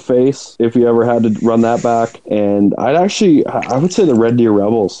terrifying to face if you ever had to run that back. And I would say the Red Deer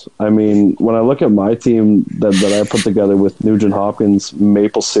Rebels. I mean, when I look at my team that I put together with Nugent Hopkins,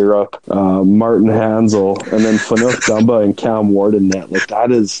 Maple Syrup, Martin Hansel, and then Fanuc Dumba and Cam Ward in net, like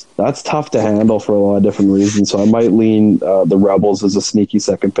that's tough to handle for a lot of different reasons. So I might lean the Rebels as a sneaky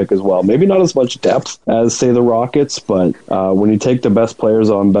second pick as well. Maybe not as much depth as, say, the Rockets, but when you take the best players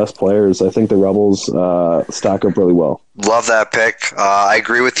on best players, I think the Rebels stack up really well. Love that pick. I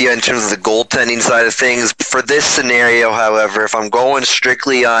agree with you in terms of the goaltending side of things. For this scenario, however, if I'm going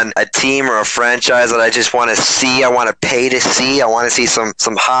strictly on a team or a franchise that I just want to see, I want to pay to see, I want to see some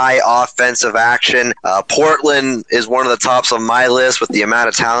high offensive action. Portland is one of the tops on my list with the amount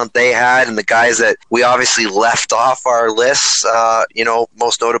of talent they had and the guys that we obviously left off our lists,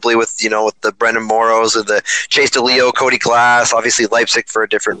 most notably with the Brendan Morrows or the Chase DeLeo, Cody Glass, obviously Leipzig for a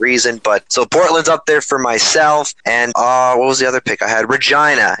different reason. But so Portland's up there for myself. And what was the other pick I had?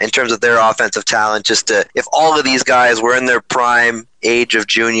 Regina, in terms of their offensive talent. If all of these guys were in their prime age of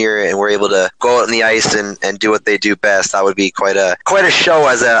junior and were able to go out on the ice and do what they do best, that would be quite a show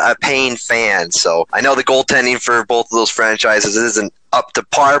as a paying fan. So I know the goaltending for both of those franchises isn't up to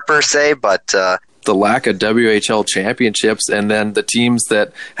par per se, but the lack of WHL championships, and then the teams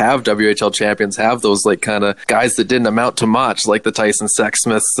that have WHL champions have those like kind of guys that didn't amount to much, like the Tyson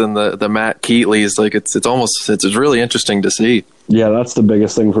Sexsmiths and the Matt Keatleys. Like it's really interesting to see. Yeah, that's the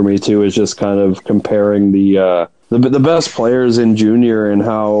biggest thing for me too, is just kind of comparing the best players in junior and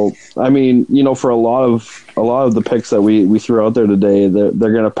how, I mean, for a lot of the picks that we threw out there today, they're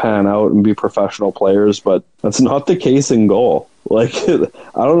going to pan out and be professional players, but that's not the case in goal. Like,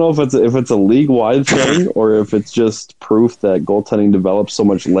 I don't know if it's a league-wide thing or if it's just proof that goaltending develops so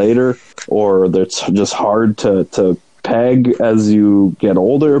much later, or that it's just hard to peg as you get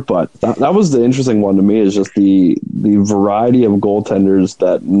older. But that was the interesting one to me, is just the variety of goaltenders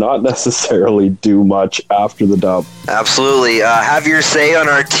that not necessarily do much after the dump. Absolutely. Have your say on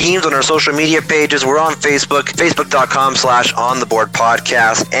our teams, on our social media pages. We're on Facebook,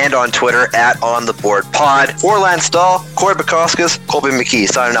 facebook.com/ontheboardpodcast, and on Twitter @ontheboardpod. For Lance Dahl, Corey Bukowskis, Colby McKee,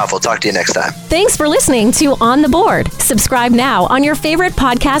 signing off. We'll talk to you next time. Thanks for listening to On the Board. Subscribe now on your favorite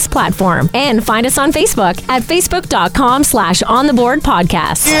podcast platform and find us on Facebook at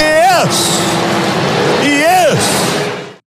facebook.com/ontheboardpodcast. Yes!